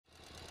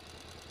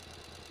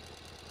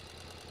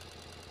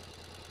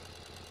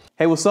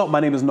Hey, what's up? My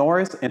name is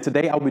Norris, and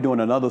today I'll be doing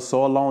another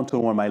sew along to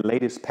one of my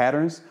latest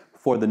patterns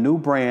for the new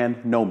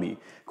brand Know Me,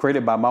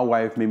 created by my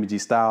wife Mimi G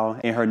Style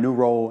in her new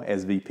role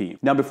as VP.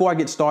 Now, before I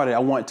get started, I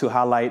want to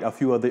highlight a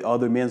few of the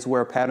other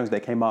menswear patterns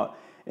that came out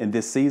in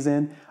this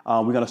season.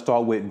 We're gonna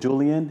start with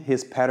Julian.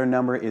 His pattern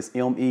number is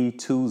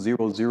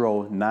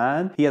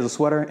ME2009. He has a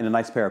sweater and a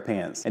nice pair of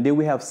pants. And then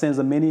we have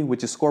Senza Mini,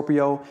 which is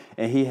Scorpio,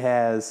 and he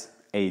has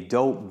a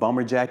dope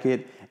bomber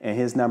jacket, and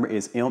his number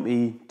is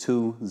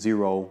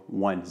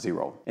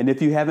ME2010. And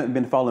if you haven't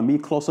been following me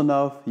close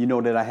enough, you know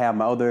that I have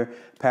my other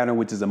pattern,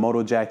 which is a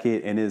moto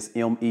jacket, and it's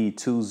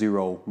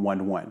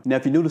ME2011. Now,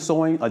 if you're new to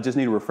sewing or just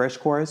need a refresh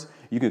course,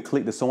 you can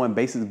click the sewing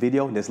basics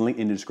video that's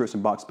linked in the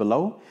description box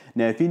below.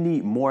 Now, if you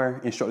need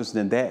more instructions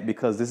than that,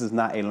 because this is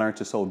not a learn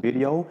to sew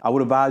video, I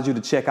would advise you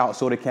to check out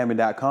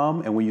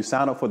sewacademy.com, and when you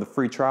sign up for the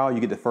free trial, you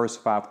get the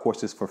first 5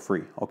 courses for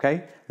free,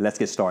 okay? Let's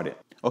get started.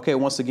 Okay,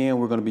 once again,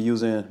 we're gonna be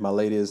using my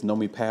latest Know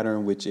Me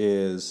pattern, which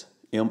is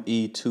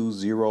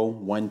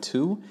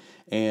ME2012,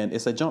 and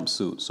it's a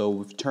jumpsuit.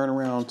 So if you turn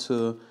around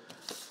to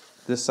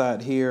this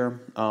side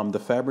here, the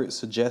fabric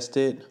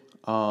suggested,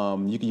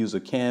 you can use a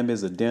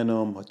canvas, a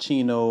denim, a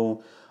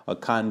chino, a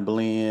cotton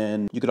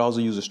blend. You could also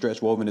use a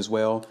stretch woven as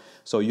well.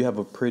 So you have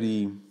a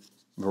pretty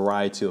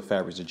variety of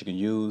fabrics that you can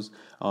use.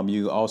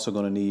 You're also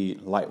gonna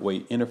need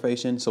lightweight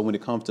interfacing. So when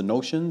it comes to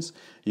notions,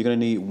 you're gonna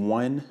need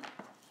one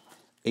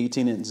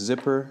 18-inch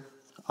zipper.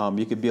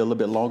 You could be a little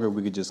bit longer.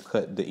 We could just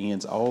cut the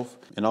ends off.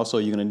 And also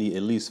you're gonna need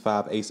at least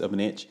 5/8 of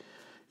an inch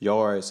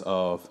yards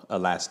of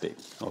elastic,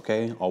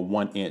 okay? Or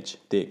 1 inch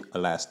thick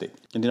elastic.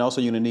 And then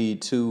also you're gonna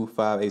need 2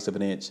 5/8 of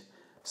an inch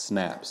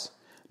snaps.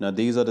 Now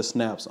these are the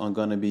snaps I'm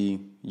gonna be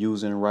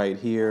using right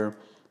here.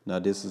 Now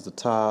this is the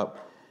top,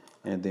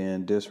 and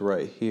then this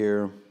right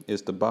here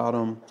is the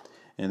bottom.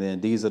 And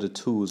then these are the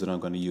tools that I'm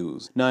gonna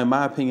use. Now in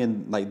my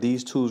opinion, like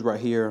these tools right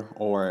here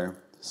are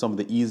some of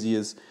the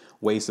easiest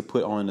ways to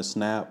put on the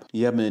snap.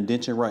 You have an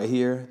indentation right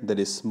here that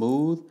is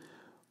smooth,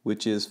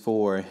 which is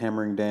for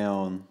hammering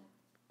down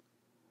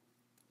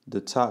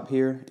the top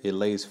here. It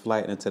lays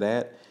flat into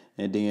that.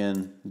 And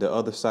then the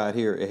other side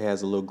here, it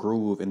has a little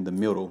groove in the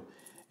middle,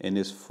 and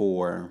it's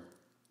for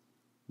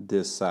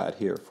this side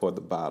here for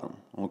the bottom,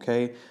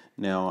 okay?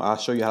 Now I'll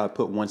show you how to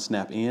put one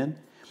snap in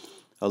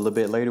a little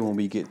bit later when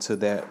we get to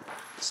that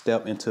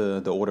step into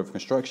the order of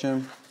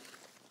construction.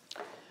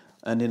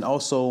 And then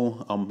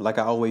also, like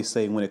I always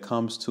say, when it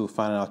comes to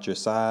finding out your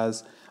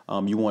size,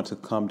 you want to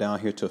come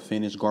down here to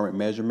finished garment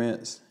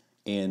measurements,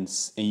 and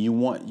you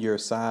want your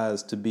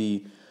size to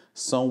be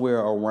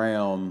somewhere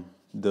around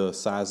the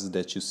sizes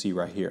that you see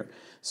right here.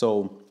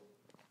 So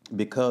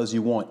because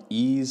you want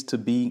ease to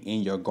be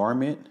in your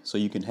garment so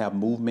you can have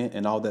movement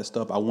and all that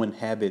stuff, I wouldn't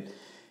have it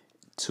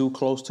too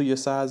close to your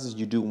sizes.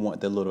 You do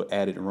want that little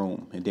added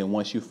room. And then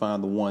once you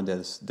find the one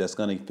that's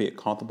gonna fit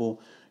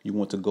comfortable, you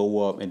want to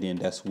go up, and then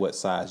that's what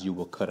size you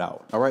will cut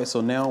out. All right,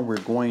 so now we're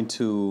going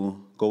to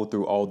go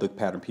through all the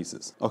pattern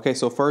pieces. Okay,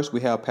 so first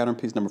we have pattern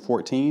piece number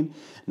 14.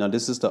 Now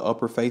this is the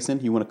upper facing.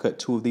 You want to cut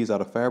 2 of these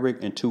out of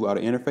fabric and 2 out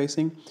of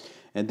interfacing.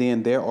 And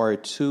then there are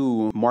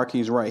 2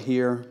 markings right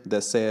here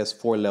that says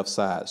for left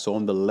side. So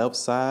on the left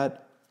side,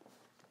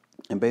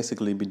 and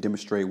basically we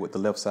demonstrate what the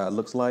left side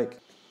looks like.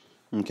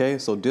 Okay,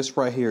 so this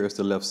right here is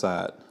the left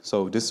side.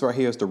 So this right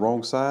here is the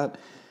wrong side.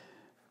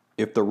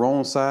 If the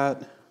wrong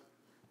side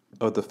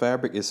of the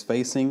fabric is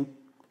facing,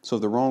 so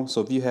if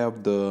you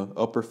have the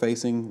upper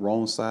facing,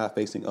 wrong side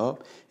facing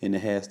up, and it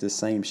has the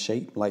same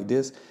shape like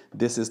this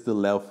is the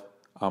left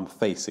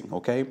facing,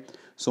 okay?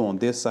 So on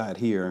this side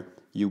here,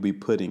 you'll be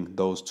putting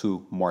those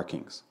 2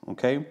 markings,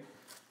 okay?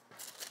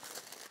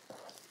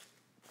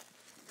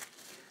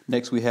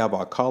 Next we have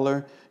our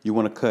collar. You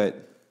want to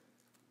cut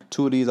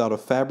 2 of these out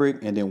of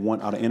fabric and then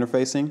 1 out of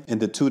interfacing, and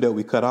the 2 that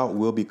we cut out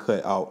will be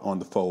cut out on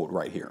the fold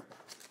right here.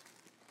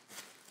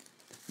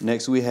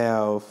 Next we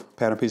have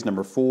pattern piece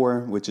number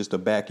 4, which is the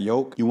back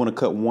yoke. You want to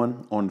cut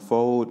 1 on the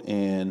fold,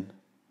 and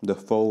the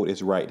fold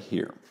is right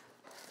here.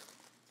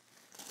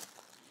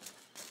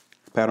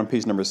 Pattern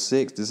piece number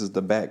 6, this is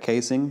the back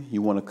casing.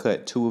 You want to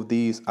cut 2 of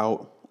these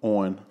out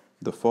on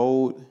the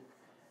fold,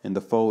 and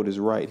the fold is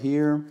right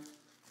here.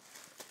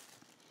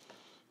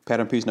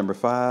 Pattern piece number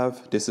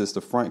 5, this is the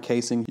front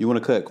casing. You want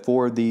to cut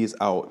 4 of these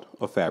out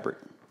of fabric.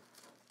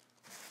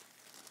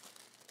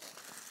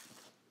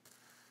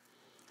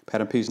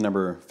 Pattern piece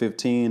number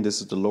 15, this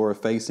is the lower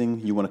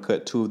facing. You want to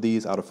cut 2 of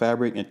these out of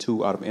fabric and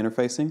 2 out of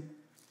interfacing.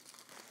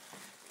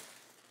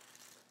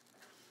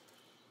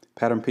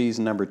 Pattern piece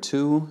number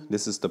 2,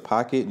 this is the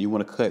pocket. You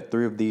want to cut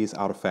 3 of these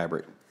out of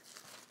fabric.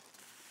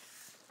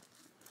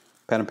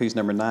 Pattern piece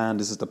number 9,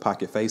 this is the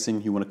pocket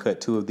facing. You want to cut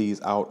 2 of these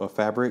out of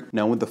fabric.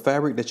 Now with the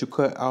fabric that you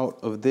cut out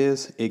of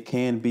this, it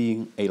can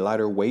be a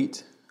lighter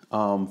weight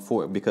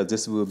because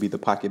this will be the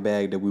pocket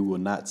bag that we will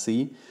not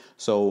see.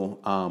 So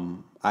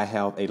I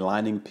have a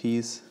lining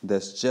piece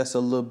that's just a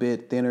little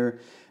bit thinner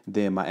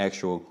than my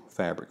actual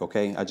fabric,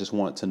 okay? I just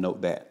want to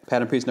note that.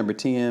 Pattern piece number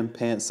 10,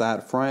 pants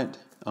side front.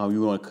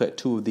 You want to cut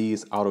 2 of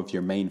these out of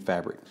your main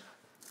fabric.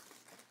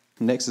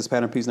 Next is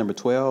pattern piece number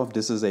 12.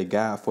 This is a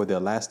guide for the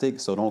elastic,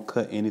 so don't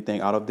cut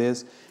anything out of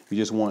this. You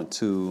just want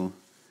to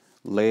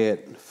lay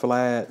it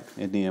flat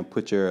and then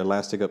put your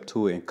elastic up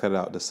to it and cut it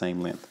out the same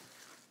length.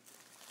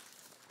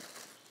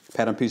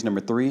 Pattern piece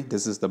number 3,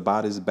 this is the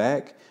bodice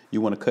back.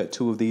 You want to cut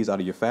 2 of these out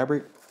of your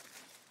fabric.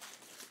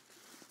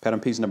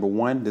 Pattern piece number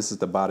 1, this is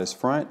the bodice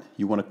front.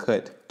 You want to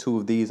cut 2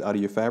 of these out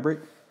of your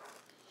fabric.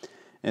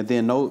 And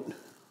then note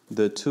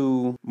the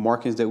 2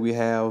 markings that we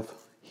have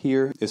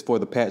here is for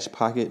the patch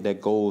pocket that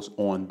goes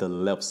on the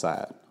left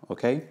side,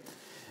 okay?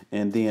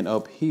 And then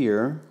up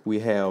here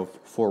we have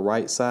for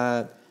right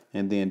side,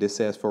 and then this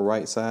says for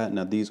right side.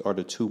 Now these are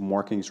the 2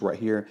 markings right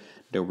here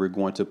that we're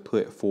going to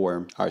put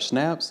for our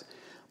snaps.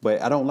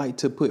 But I don't like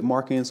to put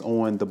markings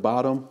on the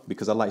bottom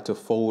because I like to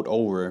fold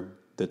over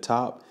the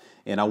top,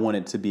 and I want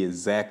it to be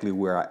exactly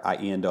where I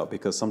end up,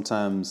 because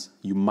sometimes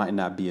you might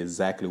not be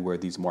exactly where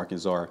these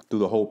markings are through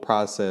the whole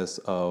process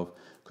of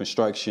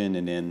construction,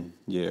 and then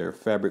your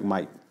fabric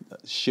might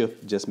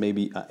shift just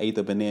maybe 1/8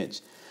 of an inch.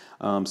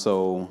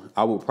 So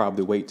I will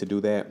probably wait to do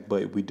that,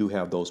 but we do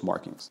have those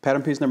markings.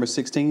 Pattern piece number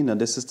 16, now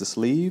this is the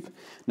sleeve.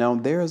 Now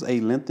there's a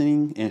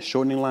lengthening and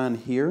shortening line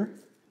here.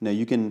 Now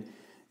you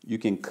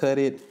can cut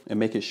it and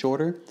make it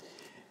shorter,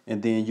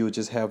 and then you would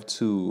just have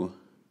to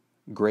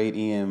grade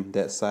in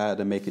that side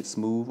to make it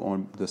smooth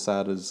on the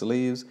side of the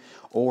sleeves,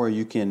 or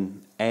you can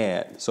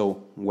add.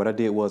 So what I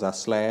did was I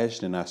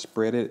slashed and I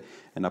spread it,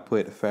 and I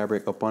put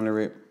fabric up under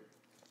it,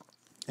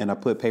 and I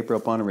put paper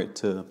up under it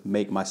to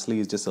make my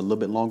sleeves just a little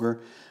bit longer.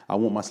 I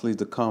want my sleeves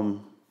to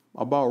come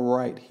about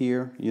right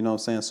here, you know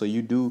what I'm saying? So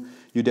you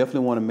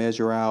definitely want to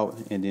measure out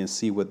and then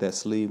see what that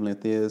sleeve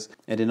length is.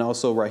 And then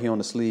also right here on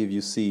the sleeve,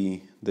 you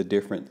see the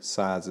different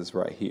sizes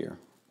right here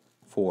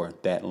for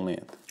that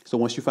length. So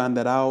once you find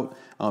that out,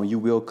 you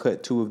will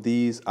cut 2 of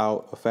these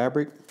out of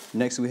fabric.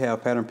 Next we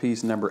have pattern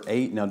piece number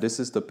 8. Now this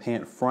is the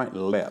pant front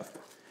left.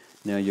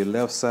 Now your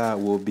left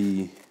side will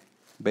be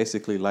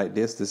basically like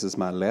this. This is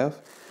my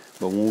left.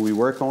 But when we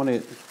work on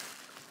it,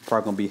 I'm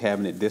probably gonna be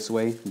having it this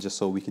way just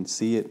so we can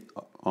see it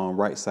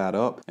right side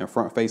up and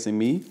front facing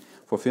me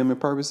for filming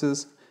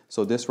purposes.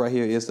 So this right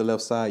here is the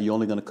left side. You're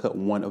only gonna cut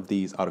 1 of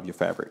these out of your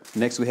fabric.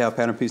 Next we have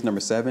pattern piece number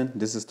 7.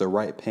 This is the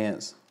right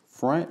pants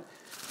front.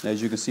 Now,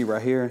 as you can see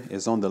right here,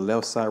 it's on the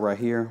left side right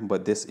here,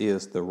 but this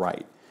is the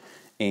right.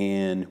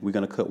 And we're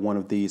gonna cut 1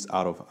 of these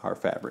out of our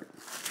fabric.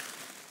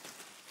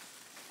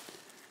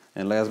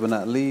 And last but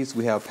not least,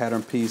 we have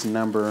pattern piece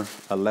number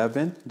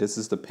 11. This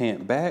is the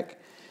pant back.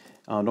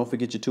 Don't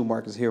forget your 2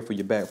 markers here for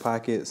your back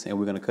pockets, and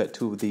we're gonna cut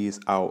 2 of these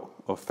out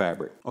of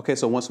fabric. Okay,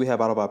 so once we have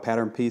all of our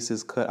pattern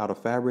pieces cut out of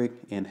fabric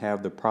and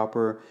have the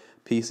proper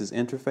pieces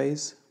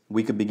interface,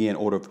 we could begin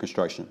order of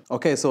construction.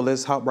 Okay, so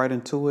let's hop right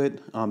into it.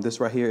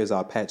 This right here is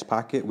our patch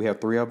pocket. We have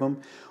 3 of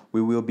them.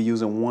 We will be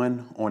using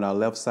 1 on our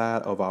left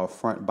side of our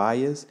front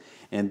bias,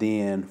 and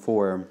then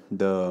for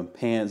the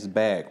pants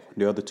back,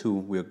 the other 2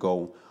 will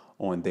go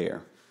on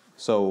there.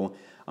 So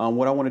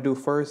what I want to do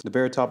first, the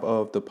very top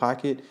of the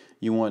pocket,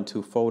 you want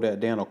to fold that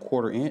down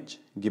 1/4 inch,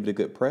 give it a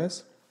good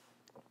press.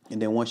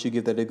 And then once you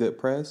give that a good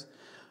press,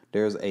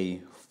 there's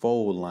a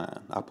fold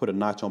line. I put a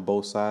notch on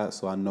both sides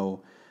so I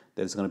know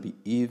that it's going to be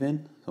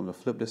even. So I'm going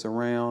to flip this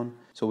around.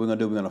 So what we're going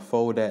to do, we're going to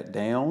fold that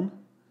down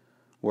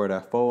where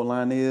that fold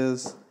line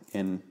is.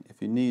 And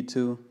if you need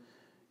to,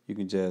 you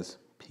can just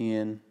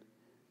pin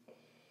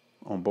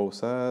on both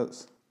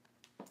sides.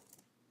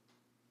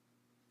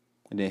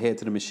 And then head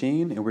to the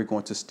machine, and we're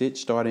going to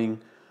stitch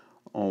starting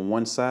on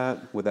one side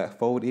where that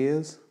fold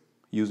is,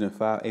 using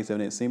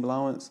 5/8 seam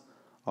allowance,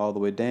 all the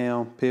way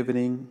down,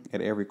 pivoting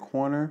at every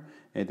corner,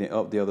 and then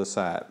up the other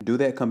side. Do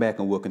that, come back,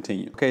 and we'll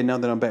continue. Okay, now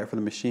that I'm back from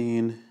the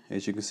machine,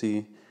 as you can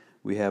see,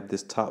 we have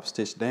this top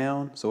stitch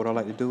down. So what I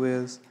like to do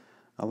is,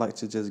 I like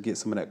to just get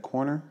some of that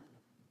corner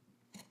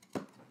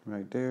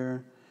right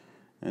there,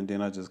 and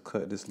then I just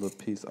cut this little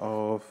piece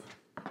off.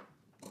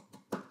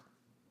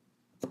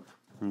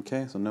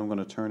 Okay, so now I'm going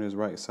to turn this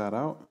right side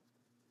out.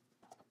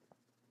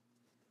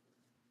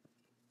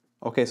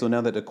 Okay, so now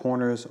that the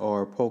corners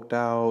are poked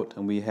out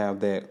and we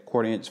have that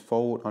 1/4 inch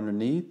fold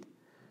underneath,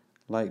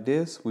 like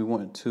this, we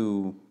want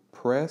to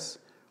press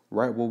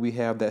right where we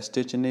have that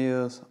stitching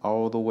is,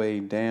 all the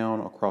way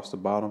down across the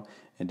bottom,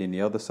 and then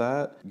the other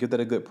side. Give that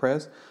a good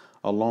press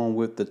along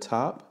with the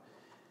top.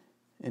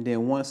 And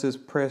then once it's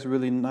pressed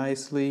really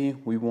nicely,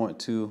 we want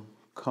to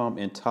come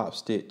and top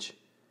stitch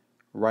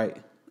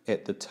right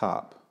at the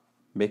top,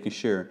 making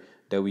sure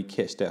that we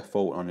catch that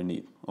fold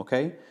underneath.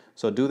 Okay,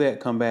 so do that,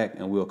 come back,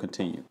 and we'll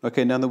continue.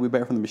 Okay, now that we're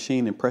back from the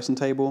machine and pressing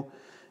table,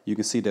 you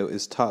can see that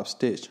it's top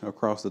stitched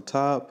across the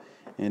top,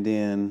 and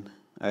then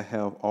I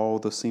have all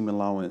the seam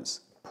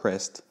allowance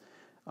pressed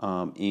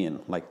in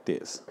like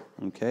this.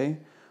 Okay,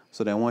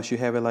 so then once you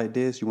have it like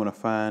this, you want to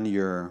find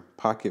your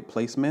pocket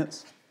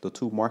placements, the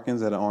 2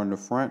 markings that are on the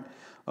front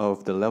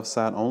of the left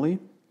side only,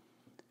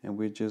 and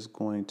we're just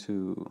going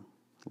to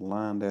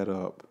line that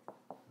up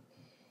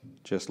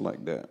just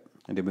like that,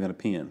 and then we're going to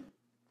pin.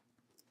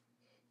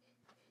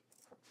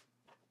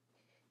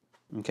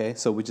 Okay,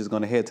 so we're just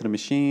going to head to the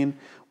machine.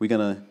 We're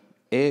going to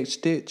edge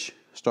stitch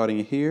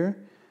starting here,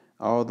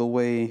 all the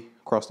way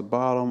across the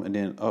bottom and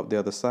then up the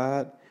other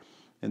side.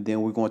 And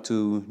then we're going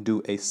to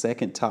do a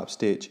second top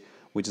stitch,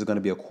 which is going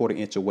to be a 1/4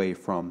 inch away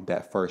from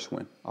that first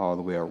one all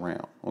the way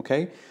around.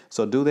 Okay,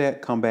 so do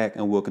that, come back,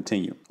 and we'll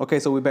continue. Okay,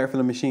 so we're back from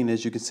the machine.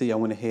 As you can see, I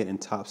went ahead and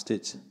top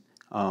stitched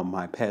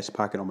my patch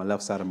pocket on my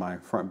left side of my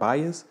front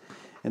bias.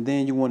 And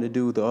then you want to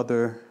do the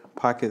other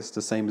pockets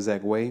the same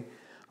exact way,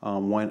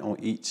 one on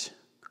each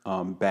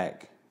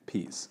back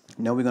piece.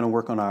 Now we're going to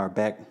work on our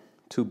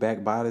two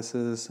back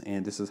bodices,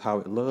 and this is how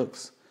it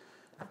looks.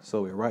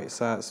 So we're right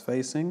sides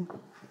facing.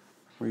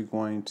 We're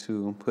going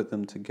to put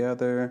them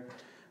together.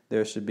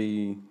 There should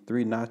be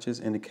 3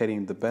 notches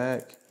indicating the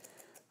back.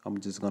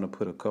 I'm just going to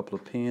put a couple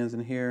of pins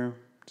in here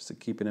just to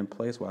keep it in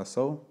place while I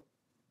sew.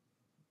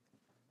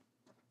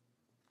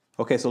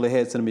 Okay, so let's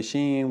head to the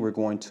machine. We're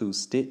going to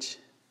stitch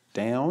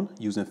down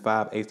using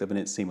 5/8 of an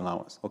inch seam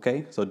allowance.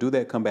 Okay, so do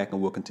that, come back,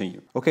 and we'll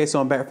continue. Okay,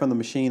 so I'm back from the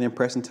machine and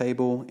pressing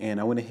table, and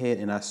I went ahead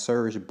and I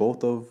serged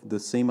both of the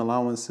seam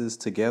allowances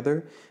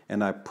together,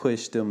 and I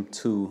pushed them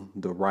to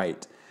the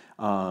right,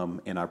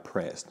 and I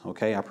pressed.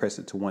 Okay, I pressed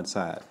it to one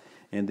side,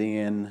 and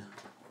then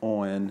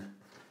on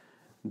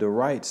the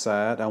right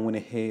side, I went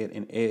ahead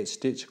and edge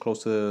stitch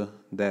close to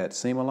that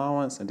seam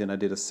allowance, and then I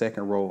did a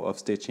second row of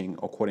stitching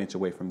a 1/4 inch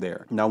away from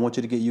there. Now I want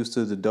you to get used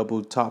to the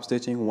double top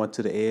stitching, one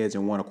to the edge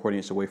and one a 1/4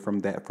 inch away from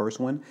that first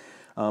one,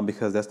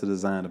 because that's the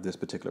design of this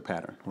particular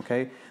pattern.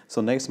 Okay, so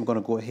next I'm going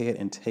to go ahead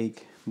and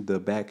take the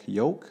back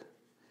yoke,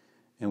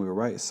 and we're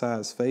right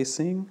sides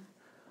facing.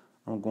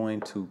 I'm going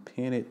to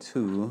pin it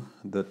to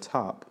the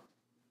top.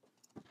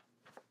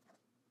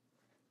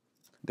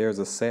 There's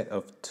a set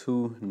of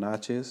 2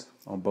 notches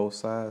on both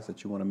sides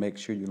that you want to make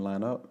sure you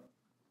line up.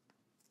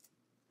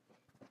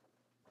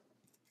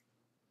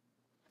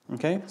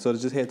 Okay, so to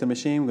just head to the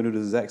machine, we're going to do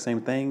the exact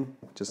same thing.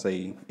 Just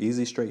a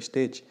easy straight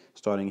stitch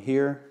starting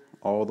here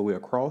all the way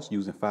across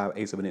using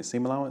 5/8 of an inch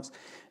seam allowance.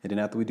 And then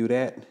after we do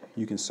that,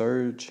 you can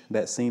serge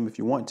that seam if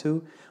you want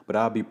to, but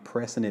I'll be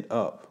pressing it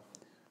up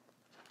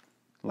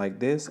like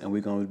this, and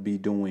we're going to be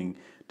doing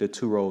the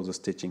 2 rows of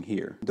stitching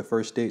here. The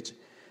first stitch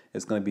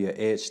is going to be an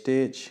edge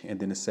stitch, and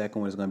then the second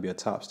one is going to be a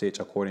top stitch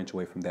a 1/4 inch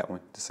away from that one,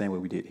 the same way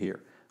we did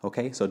here.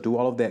 Okay, so do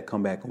all of that,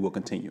 come back, and we'll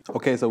continue.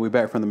 Okay, so we're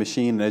back from the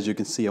machine, and as you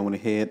can see, I went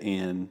ahead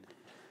and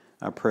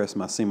I pressed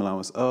my seam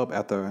allowance up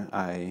after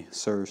I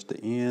serged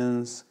the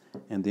ends,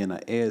 and then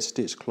I edge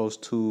stitched close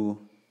to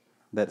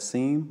that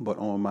seam, but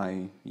on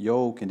my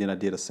yoke, and then I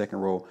did a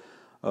second row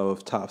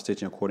of top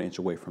stitching a 1/4 inch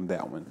away from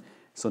that one.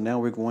 So now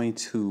we're going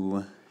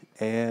to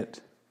add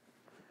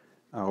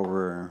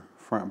our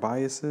front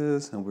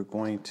biases, and we're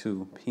going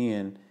to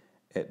pin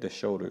at the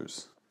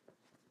shoulders.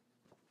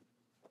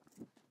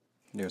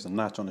 There's a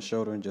notch on the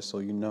shoulder, just so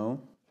you know.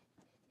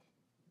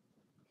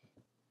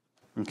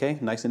 Okay,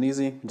 nice and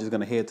easy. I'm just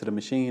going to head to the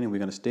machine, and we're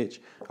going to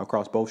stitch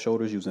across both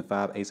shoulders using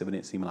 5/8 of an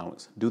inch seam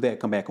allowance. Do that,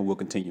 come back, and we'll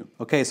continue.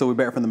 Okay, so we're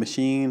back from the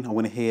machine. I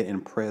went ahead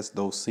and pressed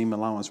those seam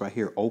allowance right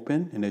here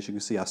open, and as you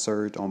can see, I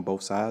serged on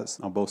both sides,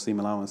 on both seam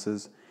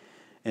allowances.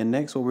 And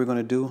next, what we're going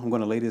to do, I'm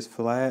going to lay this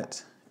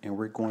flat, and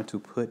we're going to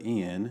put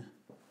in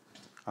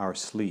our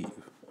sleeve.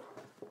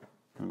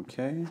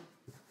 Okay,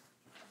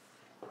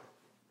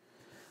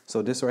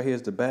 so this right here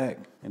is the back,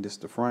 and this is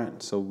the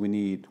front. So we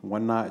need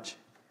 1 notch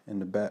in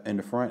the back, in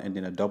the front, and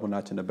then a double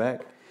notch in the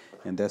back,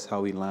 and that's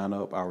how we line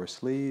up our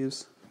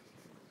sleeves.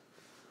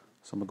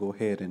 So I'm gonna go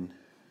ahead and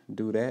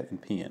do that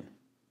and pin.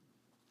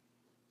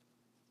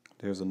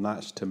 There's a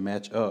notch to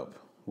match up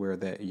where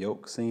that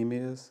yoke seam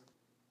is.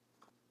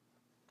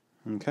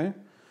 Okay,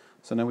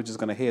 so now we're just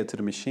gonna head to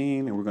the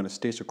machine, and we're gonna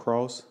stitch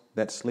across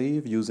that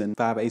sleeve using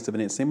 5/8 of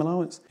an inch seam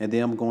allowance, and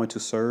then I'm going to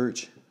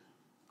serge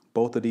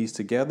both of these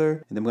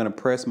together, and then I'm going to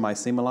press my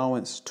seam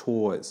allowance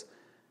towards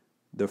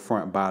the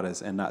front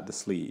bodice and not the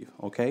sleeve.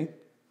 Okay,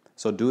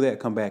 so do that,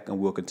 come back, and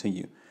we'll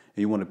continue. And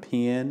you want to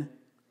pin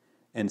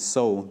and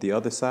sew the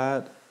other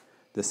side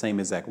the same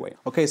exact way.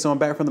 Okay, so I'm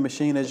back from the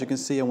machine. As you can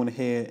see, I went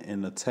ahead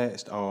and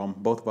attached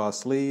both of our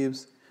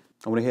sleeves.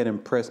 I went ahead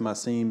and pressed my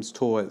seams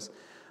towards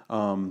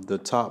the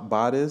top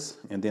bodice,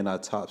 and then I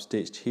top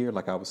stitched here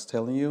like I was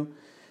telling you.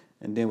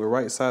 And then we're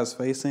right sides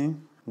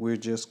facing. We're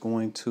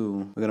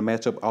gonna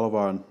match up all of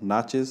our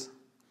notches,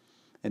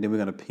 and then we're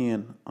gonna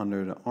pin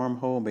under the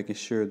armhole, making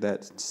sure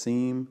that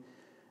seam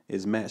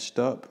is matched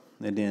up,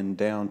 and then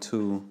down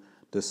to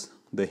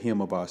the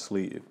hem of our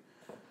sleeve.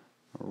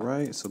 All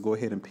right, so go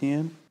ahead and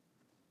pin.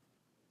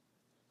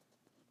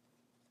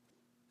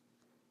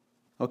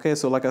 Okay,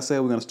 so like I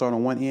said, we're gonna start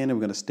on one end, and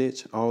we're gonna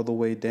stitch all the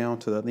way down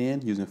to the other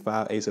end using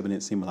 5/8 of an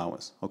inch seam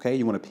allowance. Okay,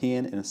 you wanna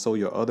pin and sew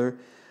your other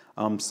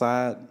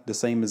side the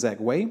same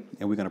exact way,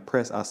 and we're going to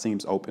press our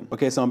seams open.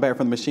 Okay, so I'm back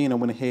from the machine. I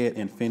went ahead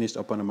and finished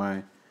up under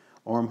my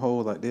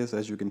armhole like this,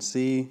 as you can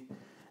see,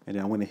 and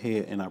then I went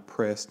ahead and I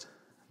pressed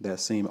that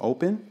seam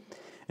open.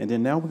 And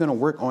then now we're going to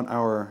work on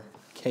our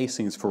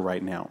casings for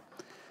right now.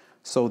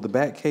 So the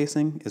back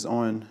casing is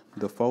on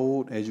the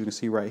fold, as you can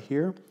see right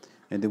here,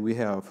 and then we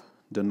have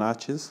the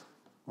notches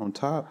on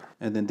top,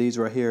 and then these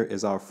right here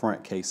is our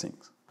front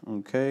casings.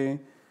 Okay,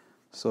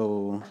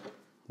 so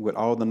with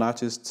all the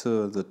notches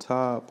to the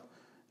top,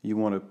 you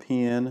want to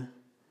pin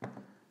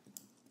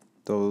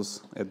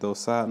those at those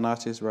side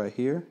notches right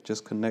here,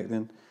 just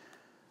connecting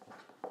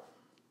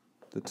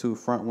the two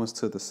front ones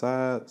to the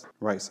sides,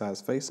 right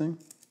sides facing.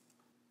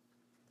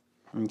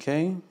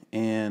 Okay,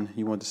 and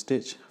you want to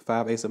stitch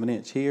 5/8 of an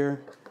inch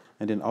here,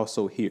 and then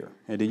also here.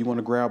 And then you want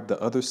to grab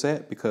the other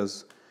set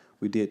because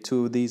we did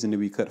 2 of these and then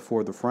we cut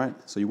 4 of the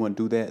front. So you want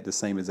to do that the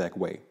same exact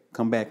way.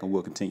 Come back and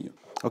we'll continue.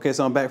 Okay,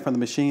 so I'm back from the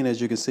machine.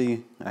 As you can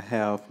see, I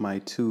have my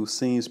 2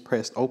 seams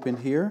pressed open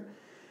here.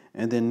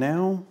 And then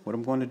now what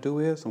I'm going to do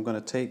is I'm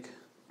going to take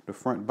the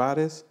front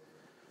bodice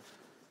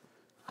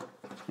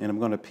and I'm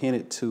going to pin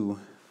it to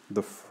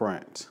the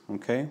front,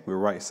 okay, with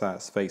right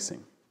sides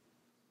facing.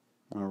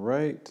 All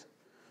right,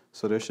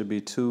 so there should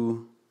be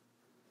 2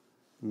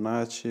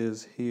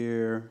 notches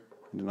here,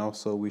 and then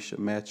also we should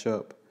match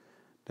up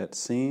that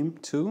seam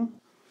too.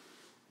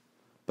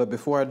 But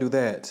before I do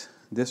that,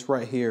 this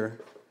right here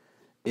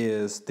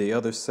is the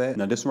other set.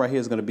 Now this one right here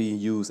is going to be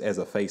used as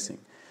a facing.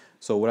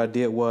 So what I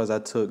did was I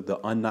took the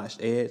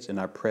unnotched edge and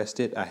I pressed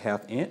it a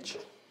 1/2 inch,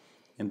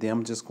 and then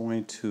I'm just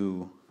going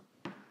to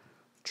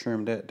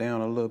trim that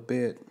down a little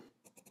bit.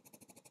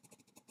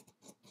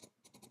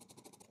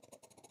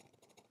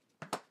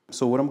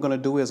 So what I'm going to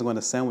do is I'm going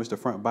to sandwich the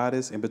front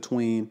bodice in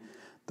between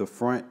the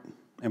front,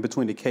 in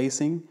between the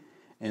casing,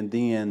 and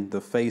then the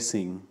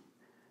facing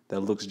that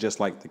looks just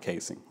like the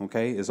casing,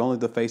 okay? It's only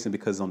the facing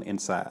because it's on the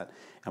inside.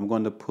 I'm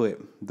going to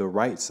put the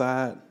right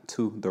side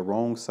to the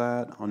wrong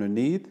side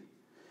underneath,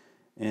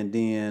 and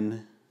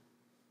then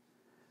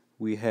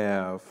we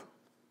have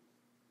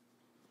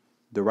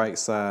the right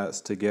sides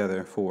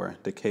together for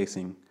the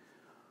casing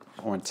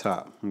on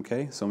top,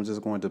 okay? So I'm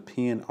just going to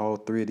pin all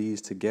 3 of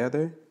these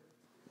together.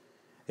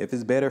 If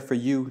it's better for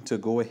you to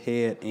go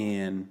ahead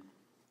and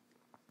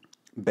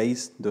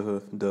base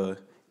the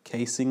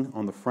casing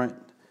on the front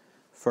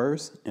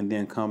first and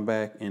then come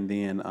back and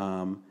then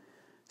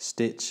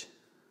stitch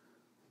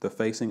the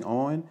facing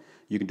on,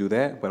 you can do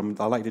that, but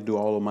I like to do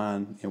all of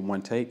mine in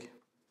one take.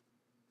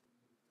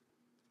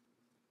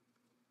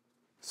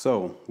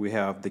 So we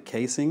have the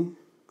casing,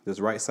 this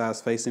right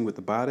size facing with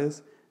the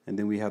bodice, and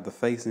then we have the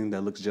facing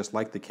that looks just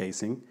like the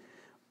casing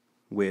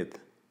with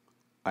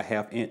a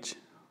 1/2 inch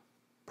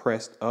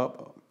pressed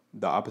up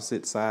the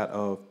opposite side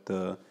of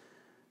the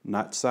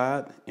notch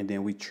side, and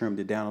then we trimmed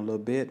it down a little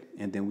bit,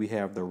 and then we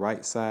have the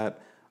right side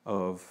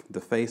of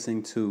the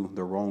facing to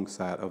the wrong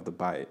side of the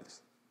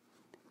bias.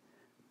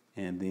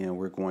 And then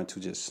we're going to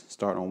just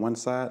start on one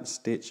side,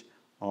 stitch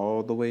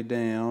all the way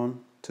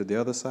down to the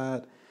other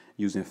side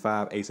using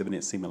 5/8 of an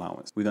inch seam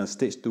allowance. We're going to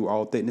stitch through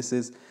all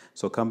thicknesses,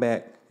 so come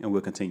back and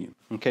we'll continue.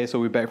 Okay, so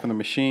we're back from the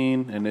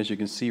machine, and as you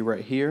can see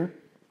right here,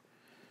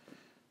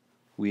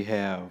 we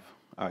have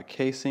our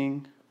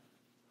casing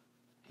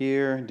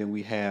here, then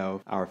we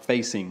have our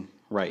facing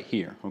right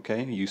here,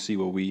 okay? You see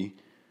where we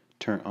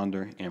turned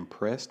under and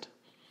pressed.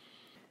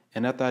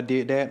 And after I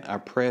did that, I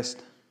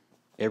pressed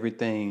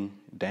everything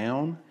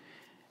down,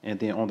 and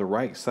then on the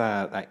right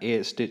side, I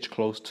edge stitch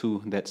close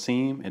to that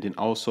seam, and then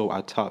also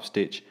I top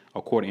stitch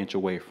a 1/4 inch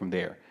away from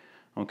there.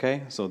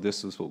 Okay, so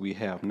this is what we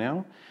have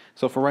now.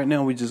 So for right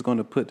now, we're just going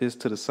to put this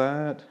to the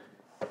side,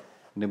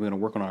 and then we're going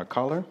to work on our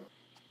collar.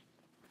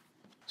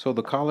 So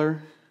the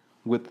collar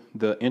with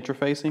the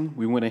interfacing,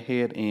 we went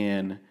ahead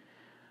and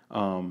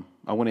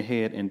I went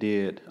ahead and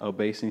did a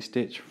basting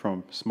stitch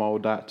from small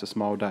dot to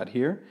small dot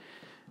here.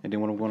 And then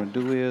what I'm going to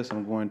do is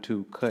I'm going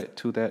to cut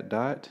to that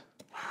dot,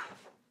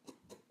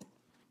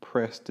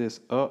 press this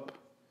up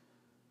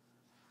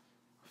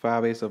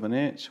 5/8 of an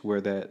inch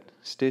where that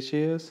stitch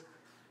is,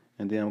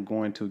 and then I'm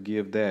going to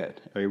give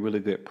that a really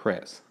good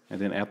press. And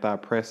then after I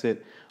press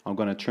it, I'm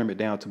going to trim it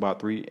down to about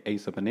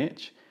 3/8 of an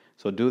inch.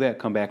 So do that,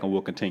 come back, and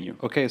we'll continue.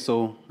 Okay,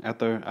 so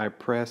after I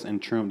press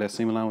and trim that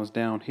seam allowance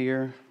down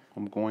here,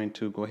 I'm going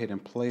to go ahead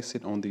and place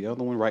it on the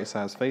other one, right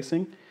sides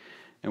facing,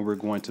 and we're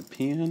going to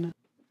pin.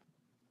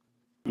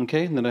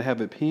 Okay, then I have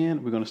it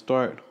pinned. We're going to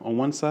start on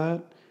one side,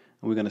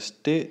 and we're going to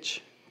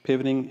stitch,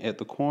 pivoting at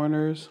the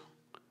corners,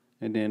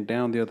 and then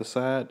down the other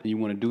side. You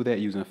want to do that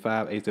using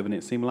 5/8 of an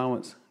inch seam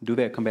allowance. Do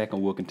that, come back,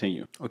 and we'll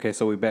continue. Okay,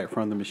 so we're back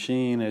from the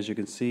machine. As you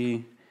can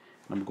see,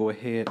 I'm going to go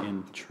ahead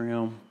and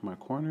trim my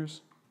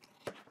corners.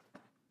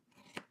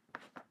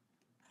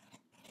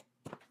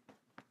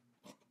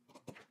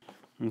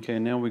 Okay,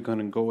 now we're going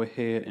to go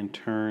ahead and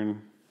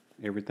turn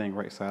everything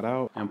right side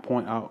out and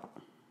point out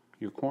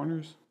your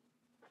corners.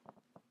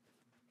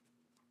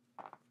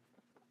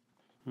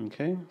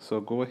 Okay,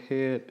 so go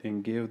ahead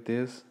and give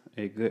this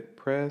a good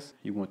press.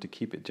 You want to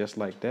keep it just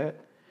like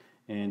that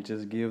and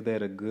just give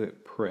that a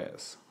good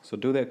press. So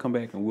do that, come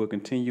back, and we'll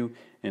continue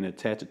and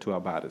attach it to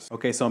our bodice.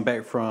 Okay, so I'm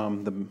back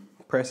from the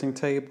pressing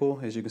table.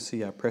 As you can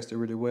see, I pressed it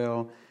really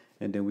well,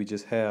 and then we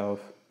just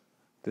have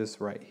this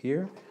right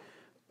here.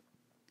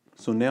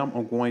 So now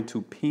I'm going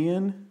to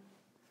pin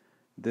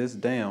this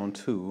down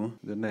to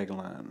the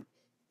neckline.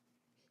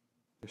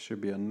 There should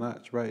be a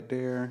notch right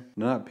there.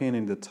 I'm not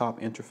pinning the top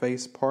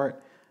interface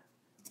part,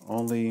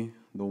 only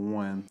the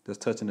one that's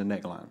touching the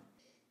neckline.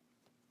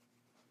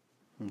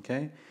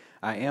 Okay,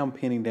 I am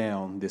pinning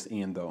down this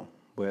end though.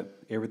 but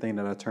everything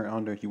that I turn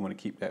under, you want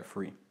to keep that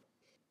free.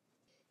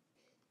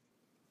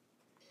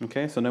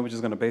 Okay, so now we're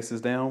just gonna base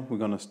this down. We're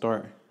gonna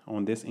start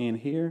on this end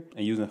here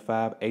and using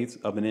 5/8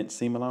 of an inch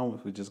seam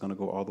allowance, we're just gonna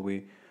go all the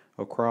way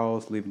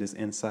across, leaving this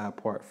inside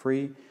part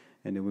free,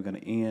 and then we're gonna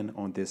end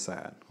on this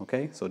side.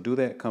 Okay, so do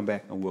that, come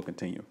back, and we'll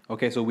continue.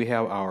 Okay, so we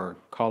have our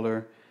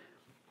collar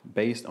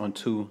based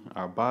onto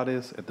our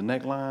bodice at the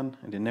neckline,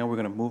 and then now we're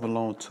gonna move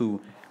along to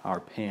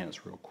our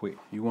pants real quick.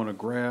 You wanna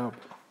grab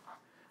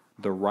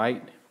the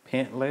right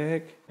pant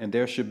leg, and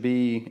there should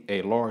be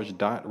a large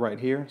dot right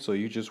here. So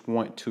you just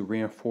want to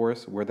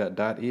reinforce where that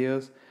dot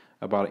is,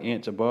 about 1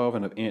 inch above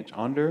and 1 inch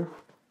under.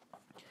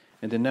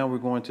 And then now we're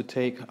going to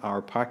take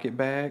our pocket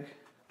bag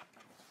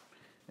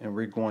and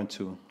we're going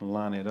to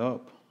line it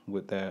up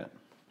with that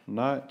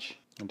notch,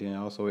 and then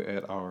also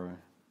add our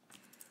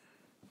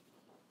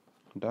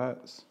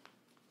dots.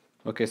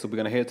 Okay, so we're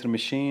gonna head to the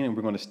machine and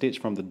we're gonna stitch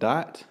from the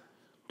dot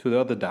to the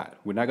other dot.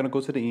 We're not gonna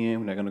go to the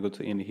end, we're not gonna go to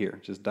the end of here,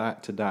 just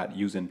dot to dot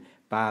using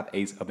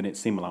 5/8 of an inch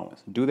seam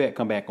allowance. Do that,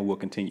 come back, and we'll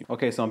continue.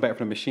 Okay, so I'm back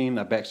from the machine.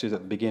 I backstitched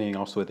at the beginning,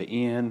 also at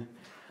the end.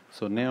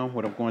 So now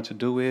what I'm going to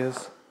do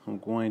is, I'm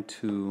going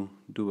to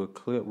do a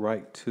clip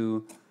right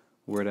to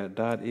where that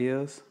dot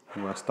is,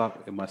 where I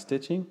stop at my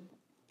stitching.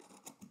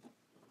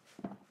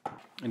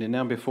 And then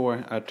now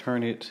before I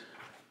turn it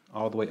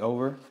all the way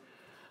over,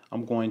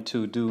 I'm going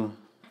to do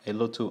a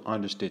little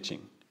understitching.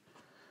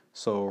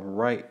 So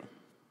right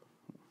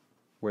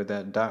where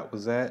that dot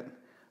was at,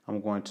 I'm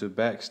going to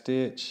back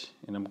stitch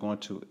and I'm going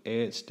to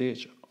edge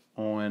stitch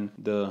on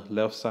the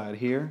left side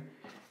here,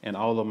 and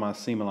all of my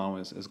seam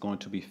allowance is going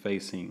to be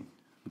facing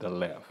the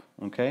left.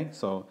 Okay,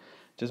 so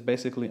just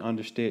basically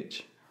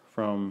understitch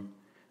from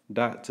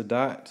dot to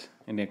dot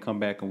and then come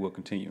back and we'll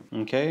continue.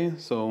 Okay,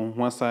 so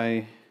once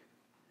I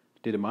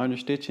did my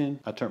understitching,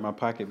 I turned my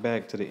pocket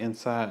back to the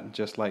inside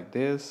just like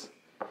this,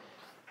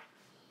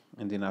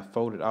 and then I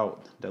folded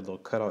out that little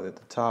cutout at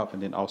the top,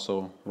 and then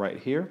also right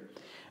here.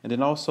 And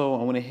then also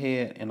I went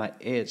ahead and I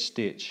edge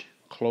stitch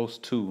close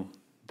to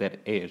that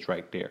edge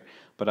right there.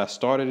 But I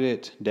started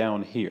it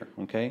down here,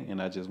 okay?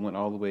 And I just went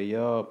all the way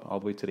up, all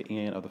the way to the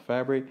end of the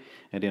fabric.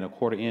 And then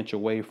 1/4 inch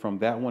away from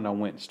that one,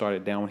 I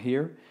started down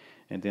here.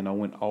 And then I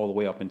went all the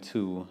way up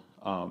into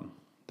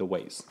the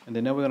waist. And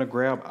then now we're gonna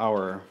grab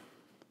our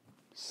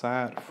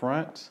side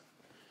front.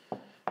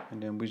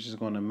 And then we're just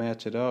gonna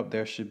match it up.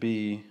 There should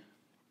be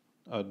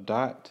a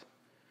dot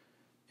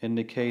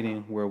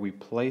indicating where we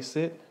place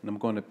it, and I'm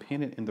going to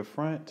pin it in the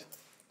front.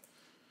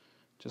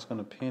 Just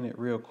going to pin it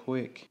real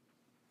quick.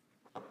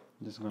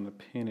 Just going to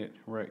pin it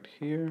right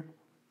here, and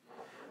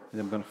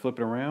then I'm going to flip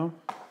it around,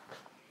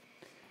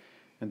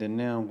 and then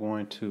now I'm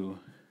going to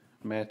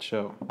match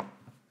up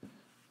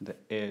the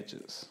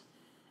edges.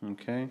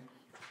 Okay,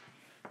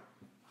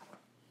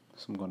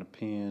 so I'm going to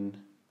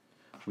pin.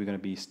 We're going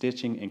to be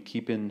stitching and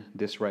keeping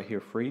this right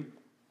here free,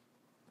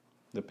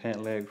 the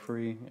pant leg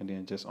free, and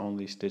then just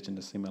only stitching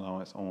the seam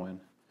allowance on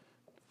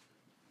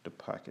the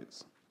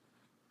pockets.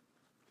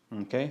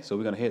 Okay, so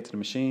we're gonna head to the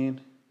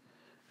machine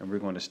and we're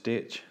going to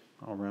stitch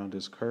around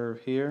this curve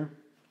here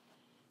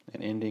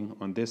and ending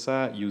on this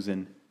side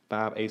using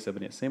 5/8 of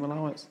an inch seam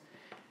allowance.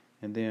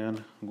 And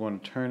then I'm going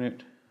to turn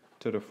it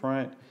to the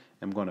front.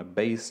 I'm going to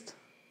baste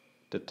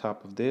the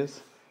top of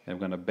this, and I'm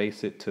going to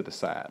base it to the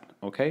side.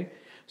 Okay,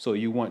 so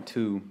you want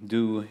to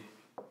do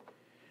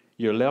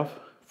your left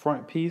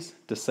front piece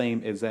the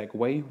same exact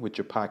way with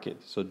your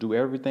pocket. So do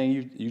everything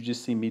you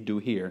just see me do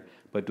here,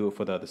 but do it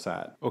for the other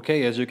side.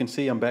 Okay, as you can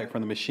see, I'm back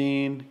from the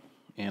machine,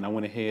 and I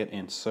went ahead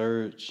and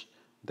serged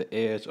the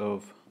edge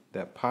of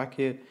that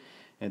pocket,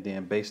 and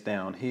then base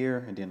down here,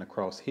 and then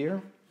across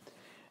here.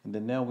 And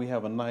then now we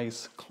have a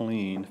nice,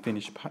 clean,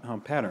 finished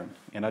pattern.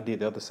 And I did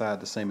the other side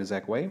the same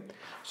exact way.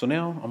 So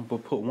now I'm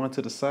gonna put one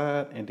to the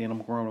side, and then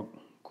I'm going to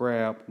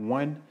grab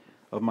one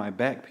of my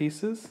back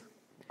pieces,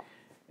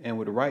 and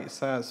with the right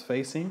sides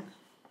facing,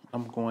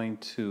 I'm going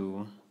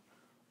to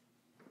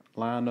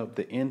line up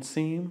the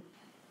inseam,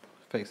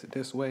 face it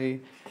this way,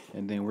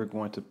 and then we're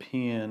going to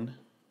pin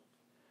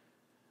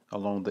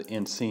along the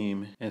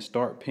inseam and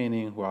start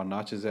pinning where our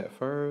notch is at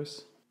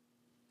first.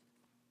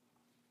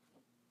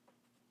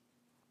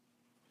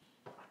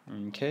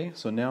 Okay,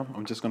 so now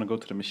I'm just going to go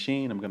to the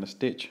machine. I'm going to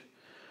stitch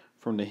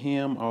from the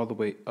hem all the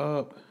way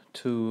up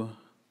to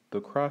the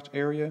crotch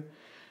area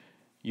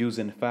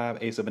using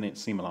 5/8 of an inch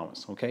seam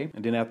allowance, okay?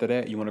 And then after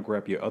that, you want to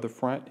grab your other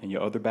front and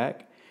your other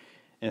back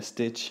and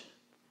stitch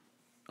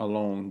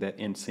along that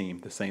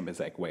inseam the same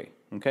exact way,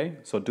 okay?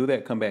 So do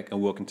that, come back,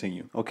 and we'll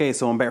continue. Okay,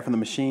 so I'm back from the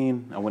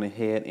machine. I went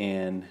ahead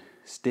and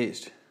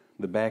stitched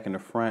the back and the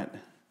front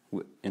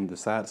in the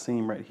side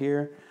seam right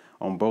here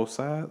on both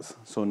sides.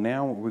 So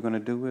now what we're gonna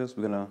do is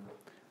we're gonna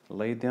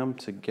lay them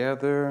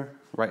together,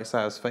 right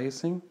sides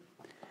facing,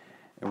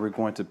 and we're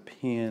going to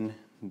pin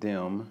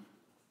them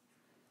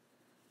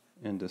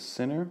in the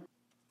center.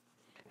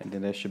 And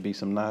then there should be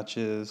some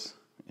notches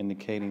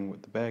indicating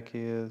what the back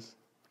is,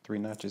 3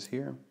 notches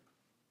here.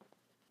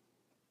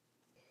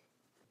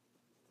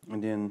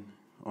 And then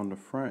on the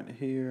front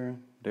here,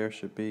 there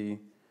should be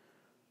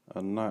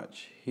a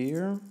notch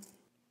here.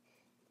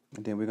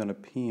 And then we're going to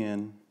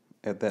pin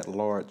at that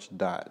large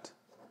dot.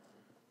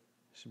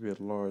 Should be a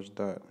large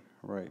dot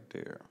right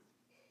there.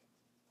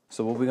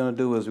 So what we're going to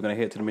do is we're going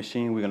to head to the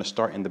machine. We're going to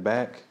start in the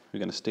back. We're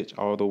going to stitch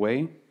all the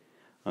way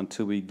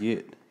until we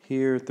get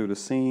here through the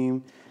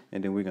seam,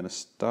 and then we're going to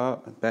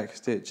stop, back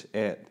stitch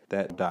at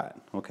that dot.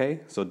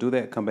 Okay, so do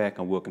that, come back,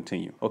 and we'll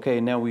continue.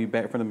 Okay, now we're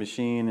back from the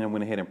machine, and I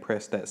went ahead and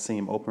pressed that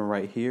seam open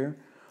right here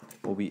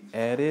where we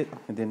added,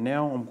 and then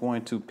now I'm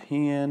going to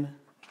pin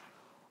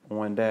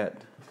on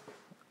that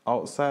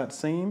outside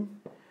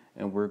seam,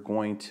 and we're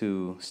going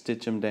to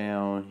stitch them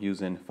down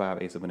using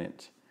 5/8 of an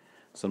inch.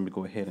 So let me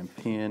go ahead and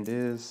pin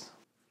this.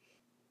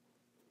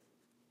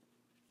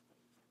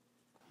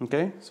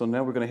 Okay, so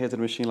now we're going to head to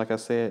the machine, like I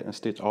said, and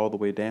stitch all the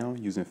way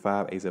down using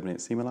 5/8 of an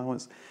inch seam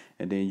allowance.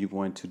 And then you're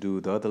going to do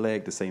the other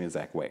leg the same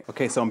exact way.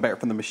 Okay, so I'm back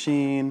from the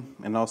machine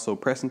and also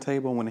pressing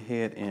table. I went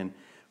ahead and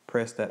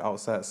pressed that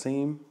outside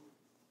seam.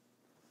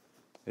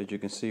 As you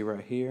can see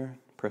right here,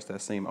 press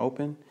that seam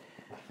open.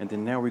 And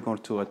then now we're going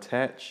to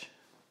attach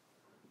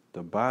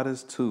the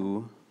bodice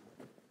to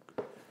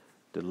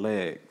the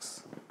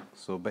legs.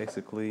 So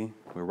basically,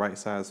 we're right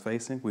sides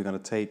facing. We're going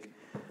to take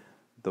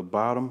the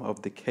bottom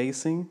of the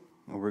casing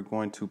and we're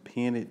going to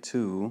pin it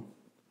to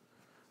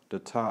the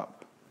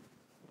top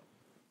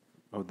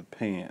of the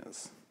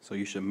pants. So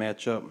you should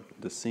match up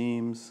the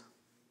seams,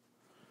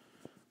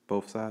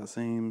 both side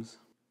seams.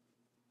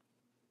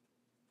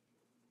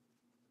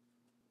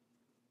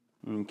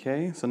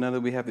 Okay, so now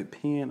that we have it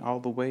pinned all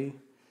the way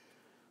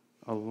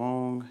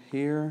along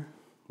here,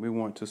 we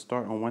want to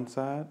start on one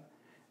side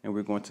and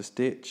we're going to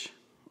stitch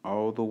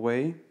all the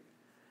way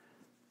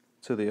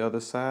to the other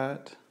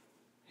side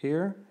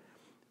here,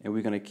 and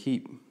we're going to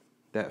keep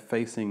that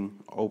facing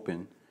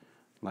open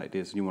like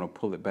this. You want to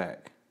pull it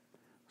back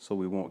so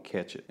we won't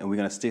catch it, and we're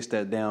going to stitch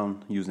that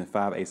down using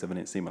 5/8 of an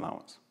inch seam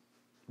allowance.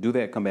 Do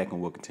that, come back,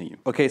 and we'll continue.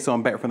 Okay, so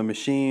I'm back from the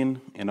machine,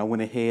 and I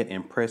went ahead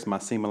and pressed my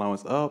seam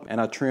allowance up, and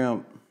I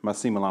trimmed my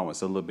seam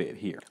allowance a little bit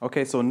here.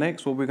 Okay, so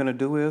next what we're going to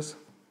do is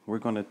we're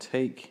going to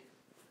take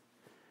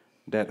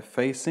that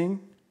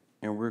facing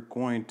and we're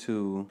going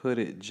to put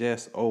it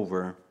just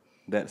over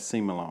that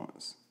seam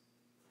allowance.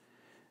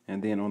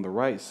 And then on the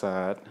right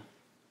side,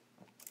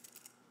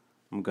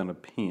 I'm going to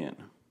pin.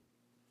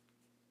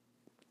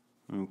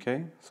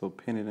 Okay, so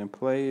pin it in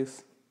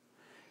place.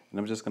 And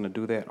I'm just going to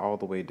do that all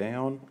the way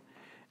down.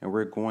 And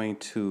we're going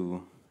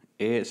to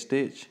edge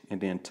stitch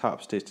and then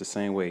top stitch the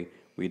same way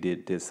we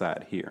did this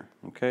side here.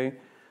 Okay,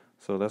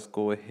 so let's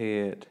go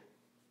ahead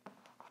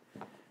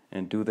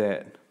and do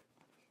that.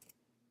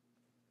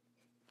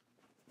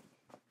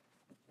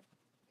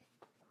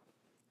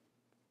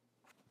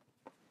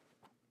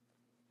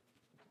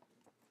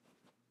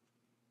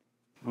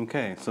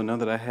 Okay, so now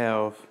that I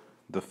have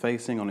the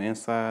facing on the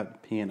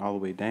inside pinned all the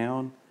way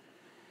down,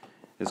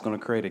 it's going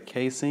to create a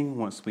casing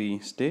once we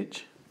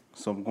stitch.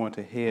 So I'm going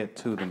to head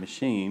to the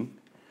machine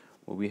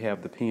where we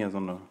have the pins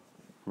on the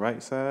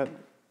right side,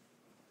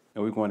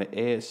 and we're going to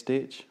edge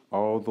stitch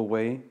all the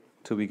way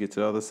till we get to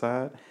the other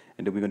side,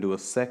 and then we're going to do a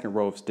second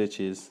row of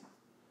stitches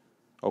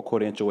a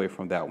 1/4 inch away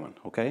from that one.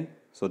 Okay,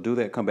 so do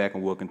that, come back,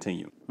 and we'll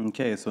continue.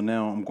 Okay, so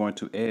now I'm going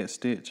to edge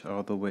stitch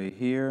all the way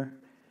here.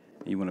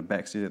 You want to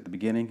back stitch at the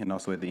beginning and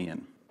also at the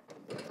end.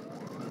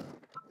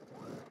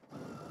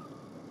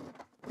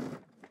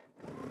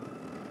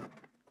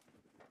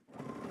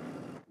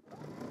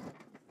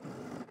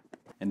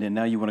 And then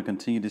now you want to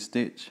continue to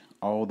stitch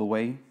all the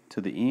way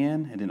to the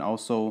end, and then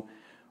also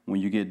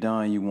when you get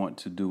done you want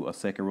to do a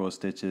second row of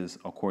stitches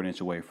a 1/4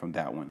 inch away from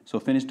that one. So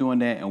finish doing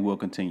that and we'll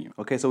continue.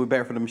 Okay, so we're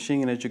back from the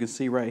machine. As you can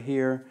see right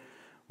here,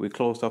 we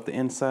closed off the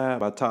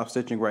inside by top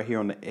stitching right here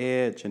on the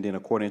edge and then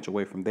a 1/4 inch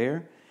away from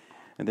there.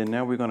 And then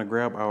now we're going to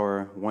grab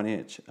our 1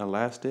 inch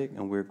elastic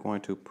and we're going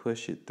to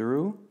push it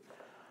through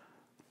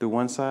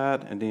one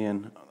side and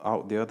then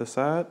out the other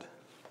side.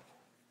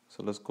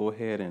 So let's go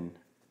ahead and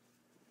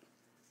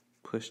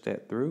push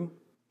that through.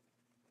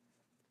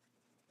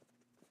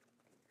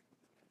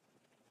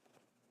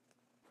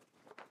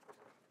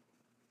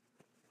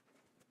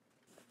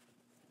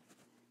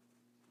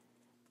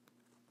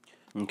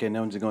 Okay,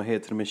 now I'm just going to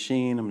head to the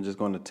machine. I'm just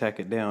going to tack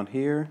it down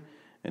here,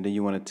 and then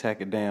you want to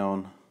tack it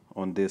down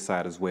on this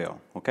side as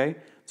well. Okay,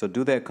 so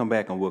do that, come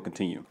back, and we'll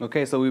continue.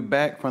 Okay, so we're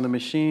back from the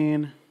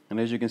machine, and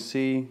as you can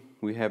see,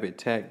 we have it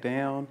tacked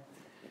down,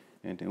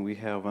 and then we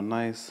have a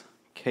nice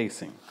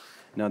casing.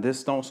 Now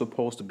this don't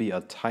supposed to be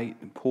a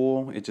tight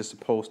pull, it's just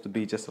supposed to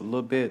be just a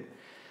little bit,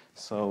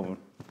 so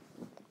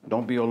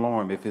don't be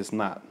alarmed if it's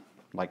not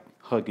like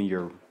hugging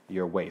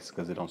your waist,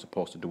 because it don't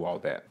supposed to do all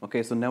that.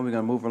 Okay, so now we're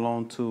gonna move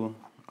along to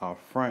our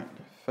front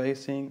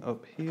facing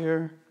up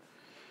here.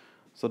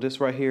 So this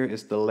right here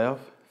is the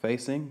left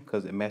facing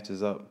because it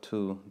matches up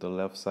to the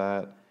left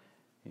side,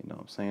 you know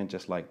what I'm saying,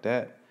 just like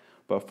that.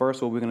 But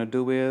first what we're gonna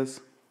do is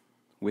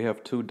we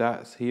have 2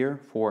 dots here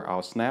for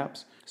our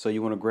snaps. So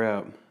you want to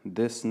grab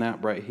this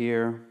snap right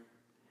here,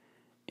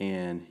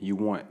 and you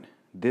want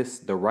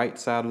the right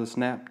side of the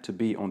snap to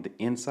be on the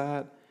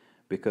inside,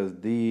 because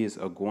these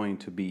are going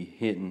to be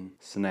hidden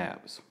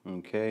snaps.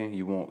 Okay,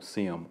 you won't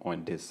see them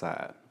on this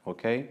side.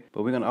 okay?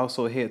 But we're gonna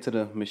also head to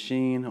the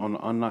machine on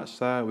the unnotched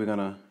side. We're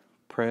gonna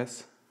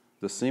press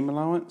the seam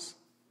allowance.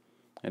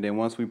 And then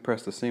once we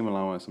press the seam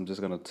allowance, I'm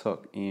just gonna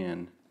tuck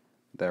in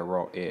that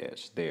raw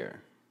edge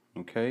there,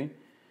 okay?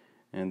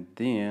 And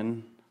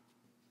then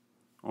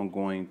I'm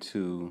going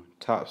to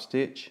top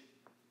stitch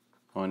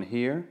on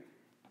here,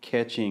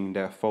 catching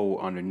that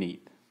fold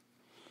underneath.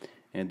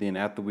 And then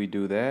after we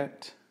do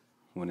that,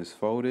 when it's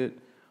folded,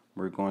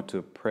 we're going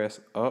to press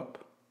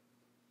up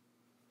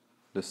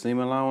the seam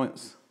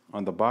allowance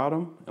on the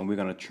bottom, and we're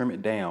gonna trim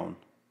it down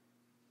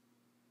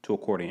to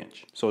 1/4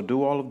 inch. So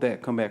do all of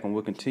that, come back and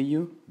we'll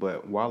continue.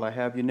 But while I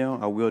have you now,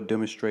 I will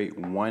demonstrate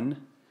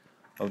one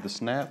of the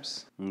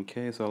snaps.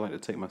 Okay, so I like to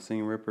take my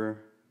seam ripper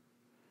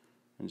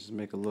and just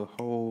make a little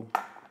hole.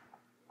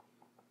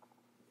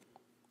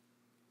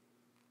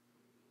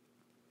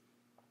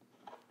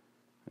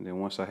 And then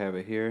once I have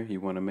it here,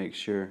 you want to make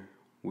sure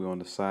we're on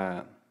the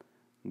side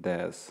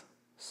that's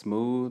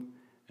smooth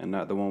and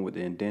not the one with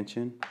the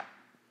indentation.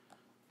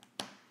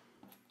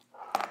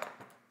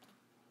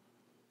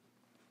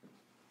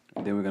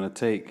 And then we're going to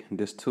take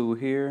this tool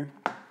here,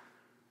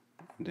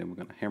 and then we're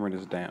going to hammer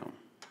this down.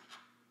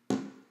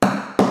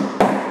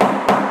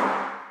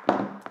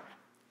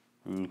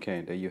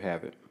 Okay, there you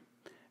have it.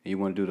 And you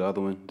want to do the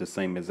other one the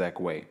same exact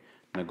way.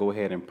 Now go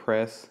ahead and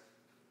press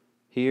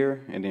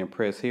here, and then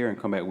press here, and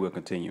come back, we'll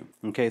continue.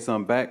 Okay, so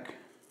I'm back.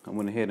 I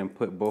went ahead and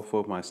put both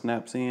of my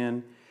snaps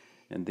in,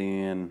 and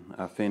then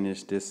I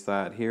finished this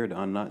side here,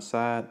 the unknot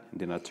side,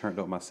 and then I turned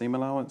up my seam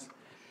allowance.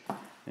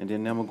 And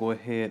then I'm gonna go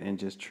ahead and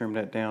just trim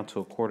that down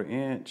to 1/4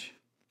 inch.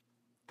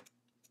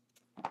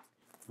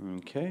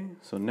 Okay,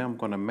 so now I'm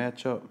gonna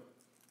match up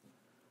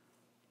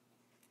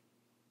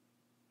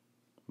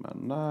my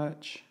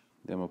notch.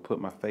 Then I'm gonna put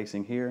my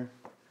facing here.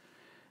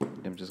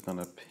 Then I'm just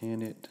gonna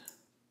pin it.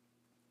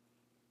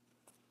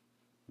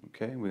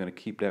 Okay, we're gonna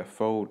keep that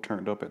fold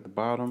turned up at the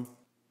bottom.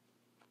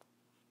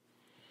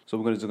 So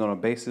we're just gonna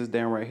base this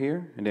down right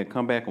here, and then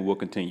come back and we'll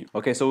continue.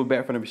 Okay, so we're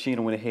back from the machine.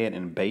 I went ahead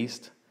and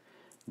based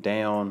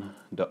down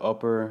the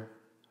upper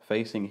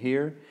facing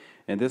here,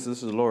 and this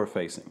is the lower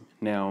facing.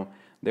 Now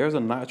there's a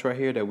notch right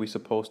here that we're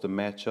supposed to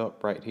match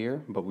up right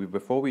here, but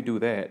before we do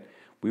that,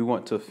 we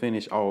want to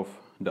finish off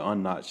the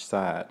unnotched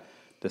side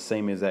the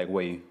same exact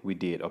way we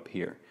did up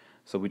here.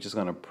 So we're just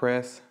gonna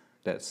press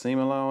that seam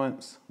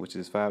allowance, which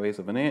is 5/8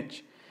 of an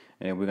inch,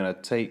 and we're gonna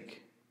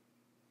take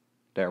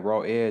that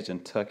raw edge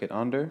and tuck it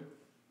under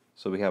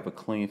so we have a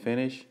clean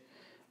finish.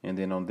 And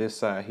then on this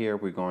side here,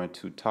 we're going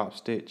to top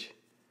stitch,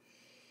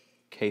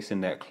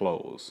 casing that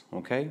close.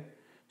 Okay,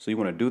 so you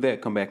want to do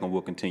that, come back and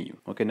we'll continue.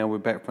 Okay, now we're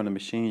back from the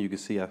machine. You can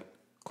see I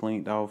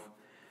cleaned off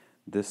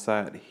this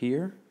side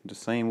here the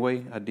same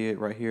way I did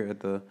right here at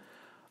the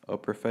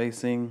upper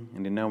facing,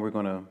 and then now we're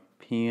going to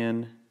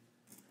pin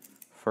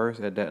first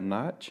at that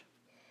notch,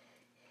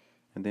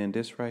 and then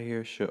this right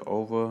here should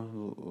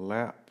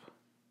overlap,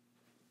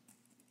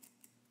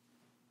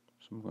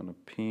 so I'm going to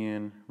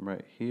pin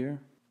right here.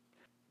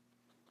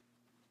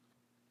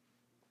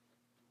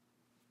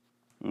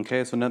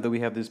 Okay, so now that we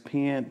have this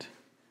pinned,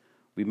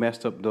 we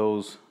messed up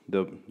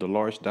the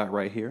large dot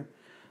right here.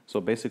 So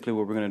basically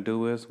what we're going to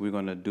do is we're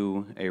going to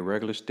do a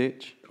regular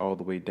stitch all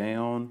the way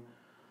down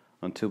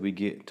until we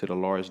get to the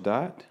large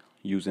dot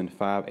using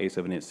 5/8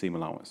 of an inch seam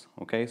allowance.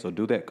 Okay, so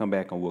do that, come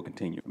back and we'll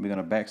continue. We're going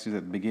to back stitch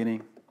at the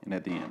beginning and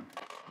at the end.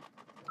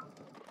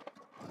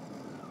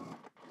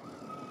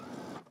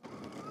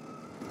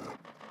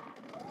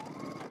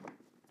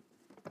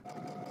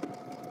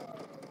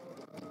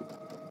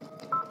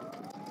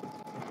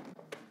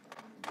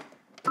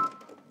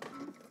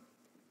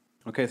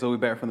 Okay, so we're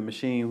back from the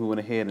machine. We went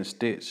ahead and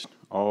stitched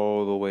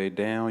all the way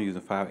down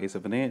using 5/8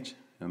 of an inch,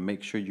 and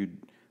make sure you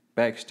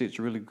back stitch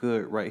really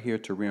good right here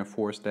to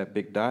reinforce that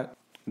big dot.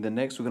 And then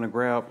next we're gonna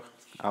grab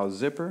our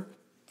zipper,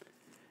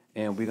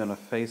 and we're gonna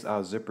face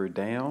our zipper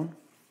down.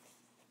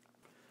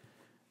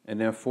 And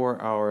then for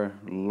our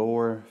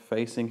lower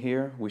facing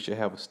here, we should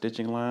have a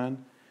stitching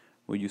line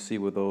where you see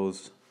where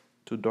those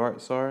two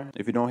darts are.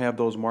 If you don't have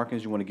those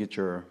markings, you want to get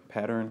your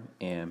pattern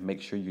and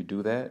make sure you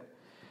do that.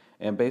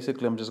 And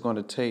basically I'm just going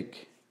to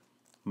take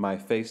my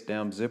face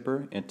down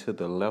zipper into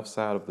the left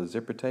side of the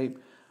zipper tape.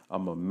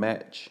 I'm going to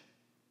match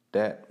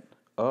that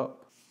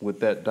up with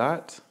that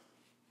dot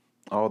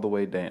all the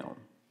way down.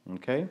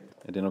 Okay,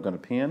 and then I'm going to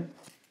pin.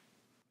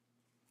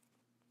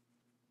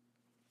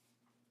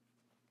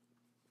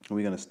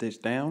 We're going to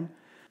stitch down.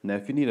 Now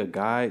if you need a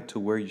guide to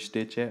where you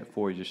stitch at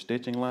for your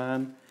stitching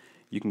line,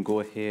 you can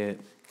go ahead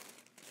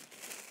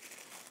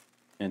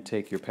and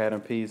take your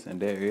pattern piece,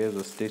 and there is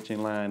a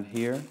stitching line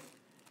here.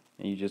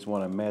 And you just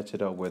want to match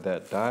it up with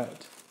that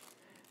dot,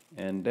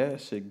 and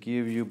that should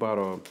give you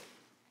about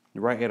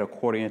right at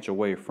 1/4 inch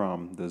away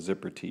from the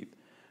zipper teeth.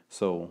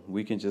 So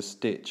we can just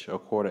stitch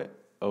 1/4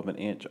 of an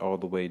inch all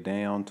the way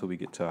down till we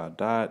get to our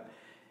dot,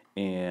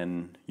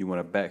 and you want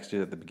to back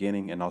stitch at the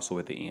beginning and also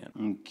at the end.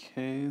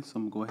 Okay, so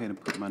I'm going to go ahead and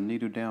put my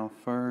needle down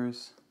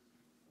first,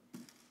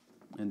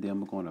 and then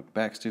I'm going to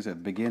back stitch at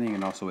the beginning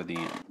and also at the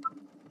end.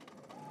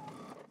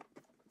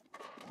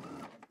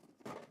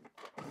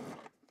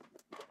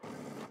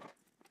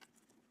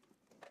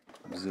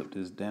 zip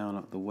this down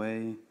out the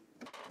way.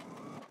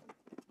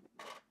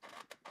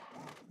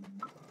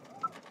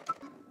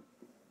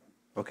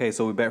 Okay,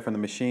 so we're back from the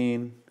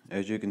machine.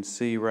 As you can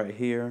see right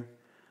here,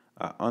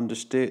 I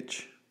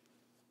understitch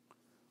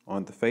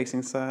on the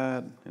facing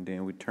side, and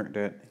then we turned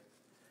that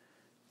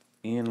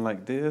in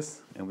like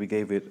this, and we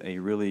gave it a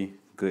really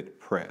good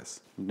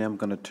press. Now I'm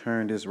gonna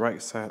turn this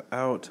right side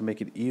out to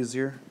make it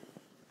easier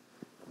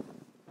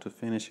to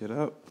finish it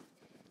up.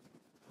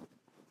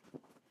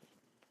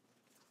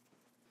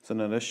 So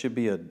now there should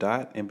be a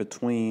dot in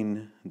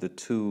between the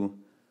two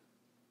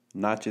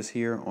notches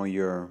here on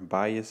your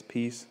bias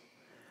piece.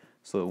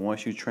 So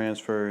once you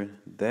transfer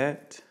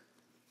that,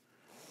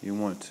 you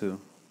want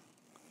to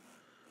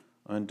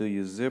undo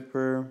your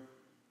zipper,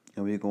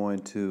 and we're going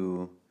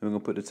to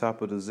put the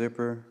top of the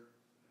zipper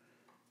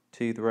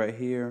teeth right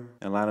here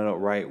and line it up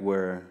right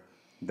where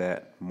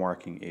that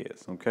marking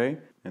is, okay?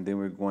 And then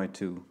we're going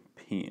to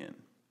pin.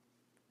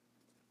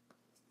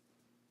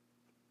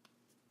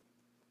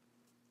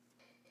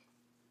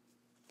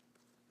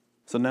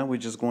 So now we're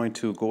just going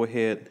to go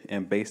ahead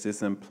and base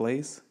this in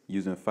place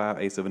using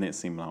 5/8 of an inch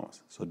seam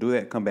allowance. So do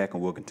that, come back,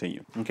 and we'll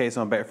continue. Okay,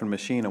 so I'm back from the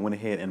machine. I went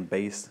ahead and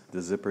based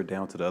the zipper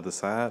down to the other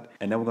side.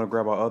 And now we're gonna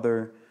grab our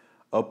other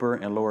upper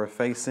and lower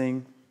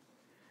facing,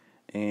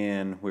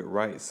 and with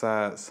right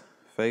sides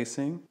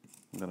facing,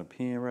 I'm gonna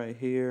pin right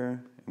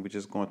here, and we're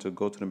just going to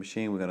go to the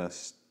machine. We're gonna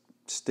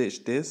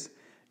stitch this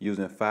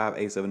using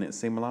 5/8 of an inch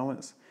seam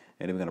allowance,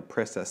 and then we're gonna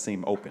press that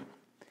seam open.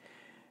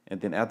 And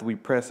then after we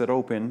press it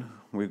open,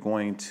 we're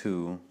going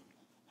to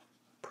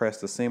press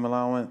the seam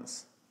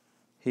allowance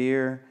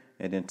here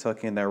and then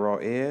tuck in that raw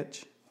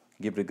edge,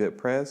 give it a good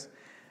press,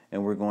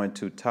 and we're going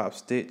to top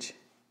stitch,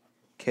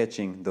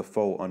 catching the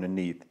fold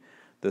underneath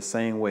the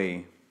same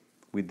way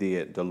we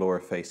did the lower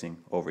facing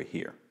over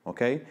here,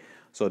 okay?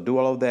 So do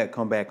all of that,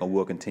 come back, and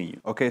we'll continue.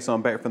 Okay, so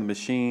I'm back from the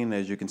machine.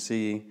 As you can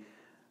see,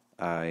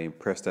 I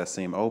pressed that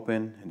seam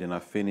open, and then I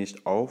finished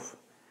off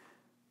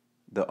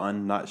the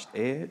unnotched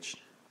edge.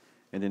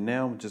 And then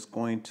now I'm just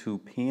going to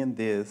pin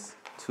this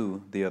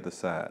to the other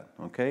side,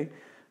 okay?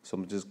 So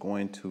I'm just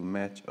going to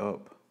match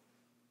up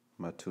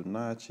my two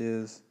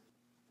notches.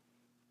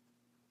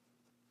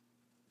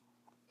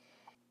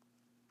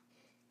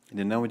 And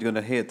then now we're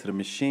gonna head to the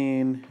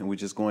machine, and we're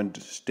just going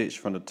to stitch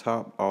from the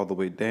top all the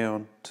way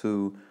down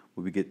to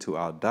where we get to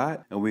our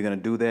dot. And we're gonna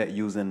do that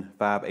using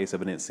 5/8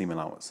 of an inch seam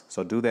allowance.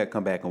 So do that,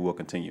 come back, and we'll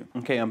continue.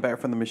 Okay, I'm back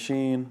from the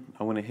machine.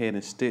 I went ahead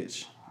and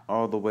stitched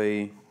all the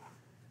way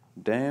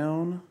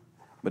down.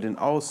 But then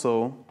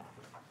also,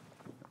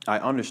 I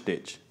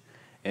understitch.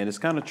 And it's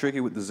kind of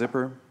tricky with the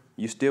zipper.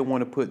 You still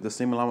want to put the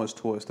seam allowance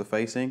towards the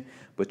facing,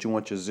 but you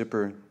want your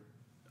zipper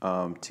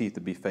teeth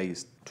to be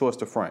faced towards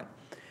the front.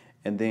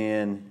 And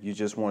then you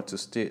just want to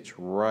stitch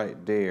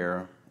right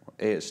there,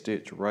 edge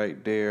stitch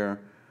right there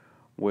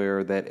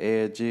where that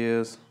edge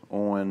is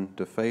on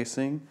the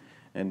facing.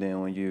 And then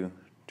when you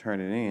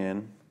turn it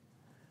in,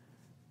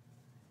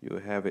 you'll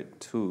have it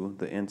to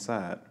the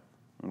inside.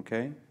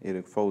 Okay,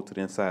 it'll fold to the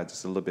inside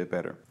just a little bit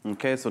better.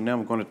 Okay, so now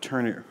I'm going to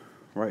turn it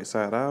right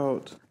side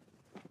out.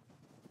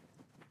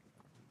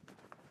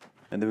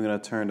 And then we're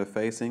going to turn the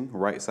facing,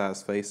 right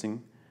side's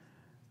facing,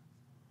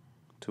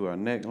 to our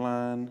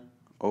neckline,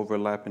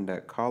 overlapping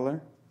that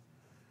collar,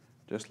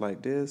 just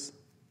like this.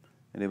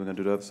 And then we're going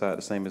to do the other side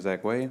the same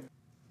exact way.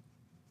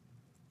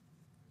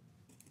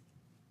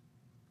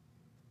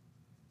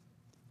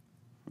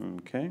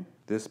 Okay,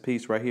 this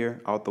piece right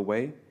here out the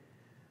way.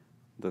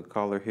 The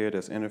collar here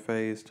that's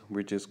interfaced,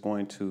 we're just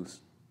going to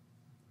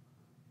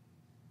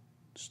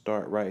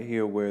start right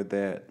here where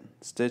that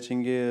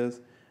stitching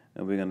is,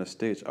 and we're going to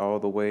stitch all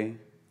the way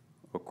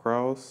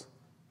across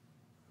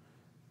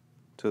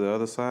to the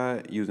other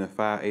side using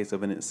 5/8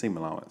 of an inch seam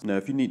allowance. Now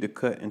if you need to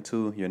cut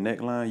into your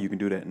neckline, you can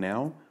do that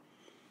now.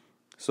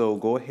 So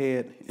go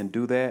ahead and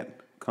do that,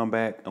 come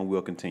back, and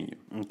we'll continue.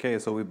 Okay,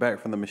 so we're back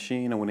from the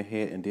machine. I went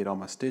ahead and did all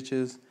my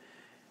stitches,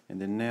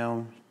 and then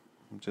now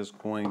I'm just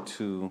going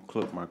to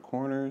clip my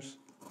corners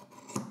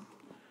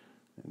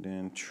and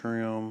then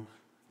trim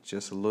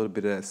just a little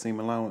bit of that seam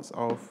allowance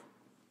off.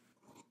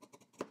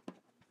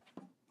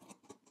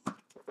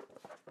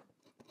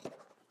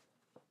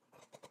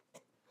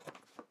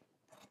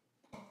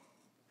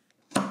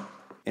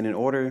 And in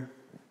order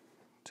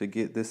to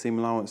get this seam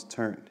allowance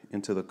turned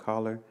into the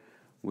collar,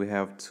 we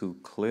have to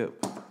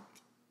clip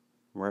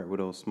right where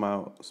those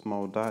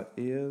small dot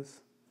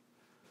is.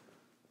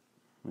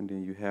 And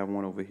then you have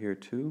one over here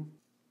too.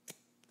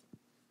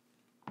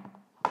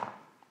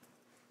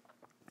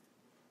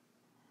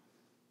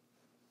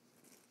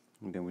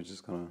 And then we're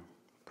just gonna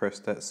press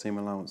that seam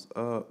allowance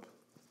up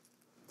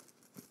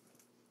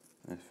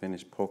and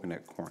finish poking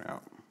that corner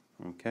out,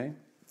 okay?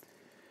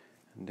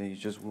 And then you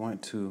just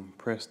want to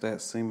press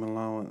that seam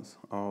allowance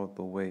all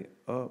the way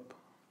up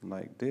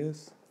like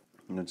this.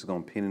 And I'm just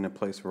gonna pin it in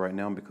place for right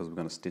now because we're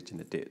gonna stitch in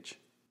the ditch.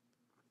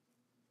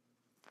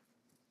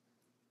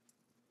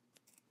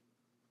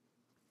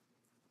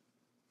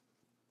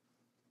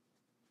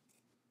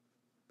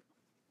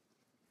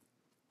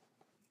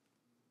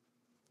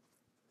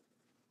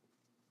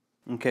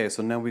 Okay,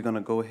 so now we're gonna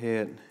go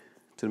ahead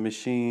to the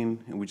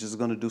machine and we're just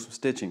gonna do some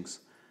stitchings.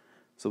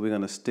 So we're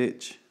gonna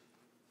stitch.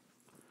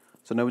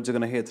 So now we're just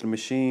gonna head to the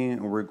machine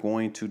and we're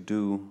going to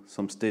do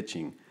some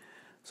stitching.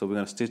 So we're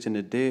gonna stitch in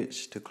the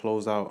ditch to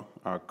close out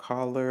our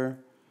collar,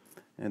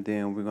 and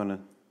then we're gonna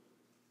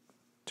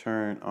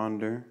turn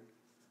under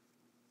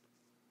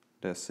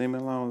that seam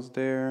allowance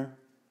there,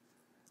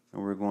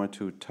 and we're going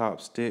to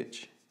top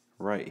stitch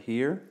right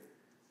here,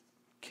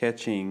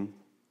 catching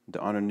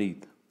the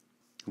underneath.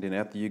 And then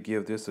after you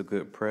give this a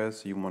good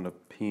press, you want to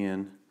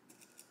pin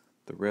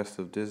the rest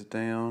of this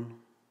down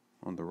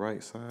on the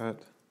right side,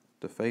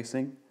 the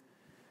facing,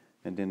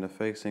 and then the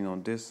facing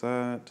on this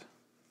side.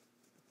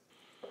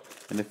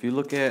 And if you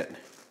look at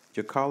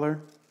your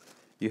collar,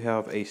 you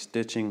have a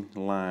stitching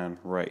line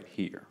right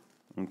here,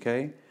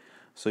 okay?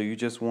 So you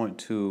just want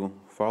to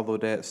follow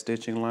that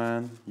stitching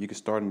line. You can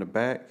start in the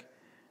back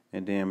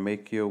and then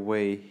make your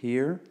way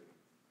here.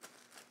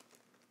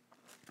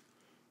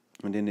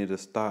 And then it'll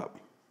stop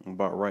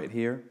about right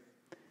here.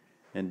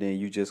 And then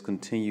you just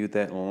continue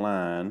that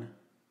line,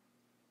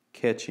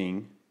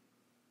 catching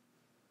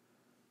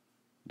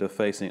the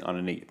facing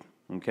underneath,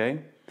 okay?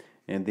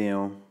 And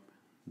then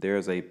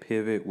there's a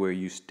pivot where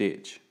you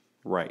stitch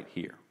right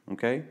here,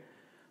 okay?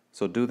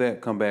 So do that,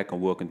 come back,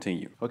 and we'll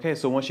continue. Okay,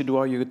 so once you do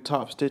all your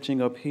top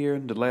stitching up here,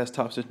 the last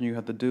top stitching you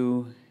have to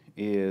do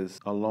is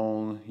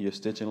along your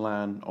stitching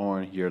line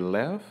on your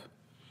left.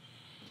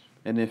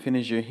 And then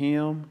finish your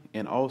hem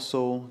and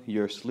also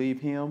your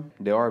sleeve hem.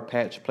 There are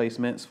patch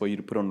placements for you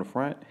to put on the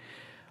front,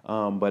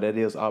 but that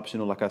is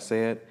optional, like I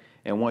said.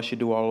 And once you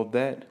do all of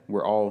that,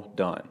 we're all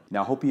done.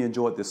 Now, I hope you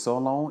enjoyed this sew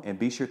along, and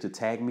be sure to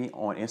tag me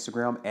on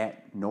Instagram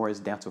at Norris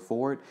Dancer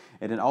Forward,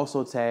 and then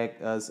also tag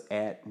us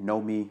at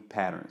Know Me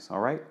Patterns.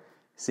 All right,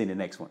 see you in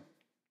the next one.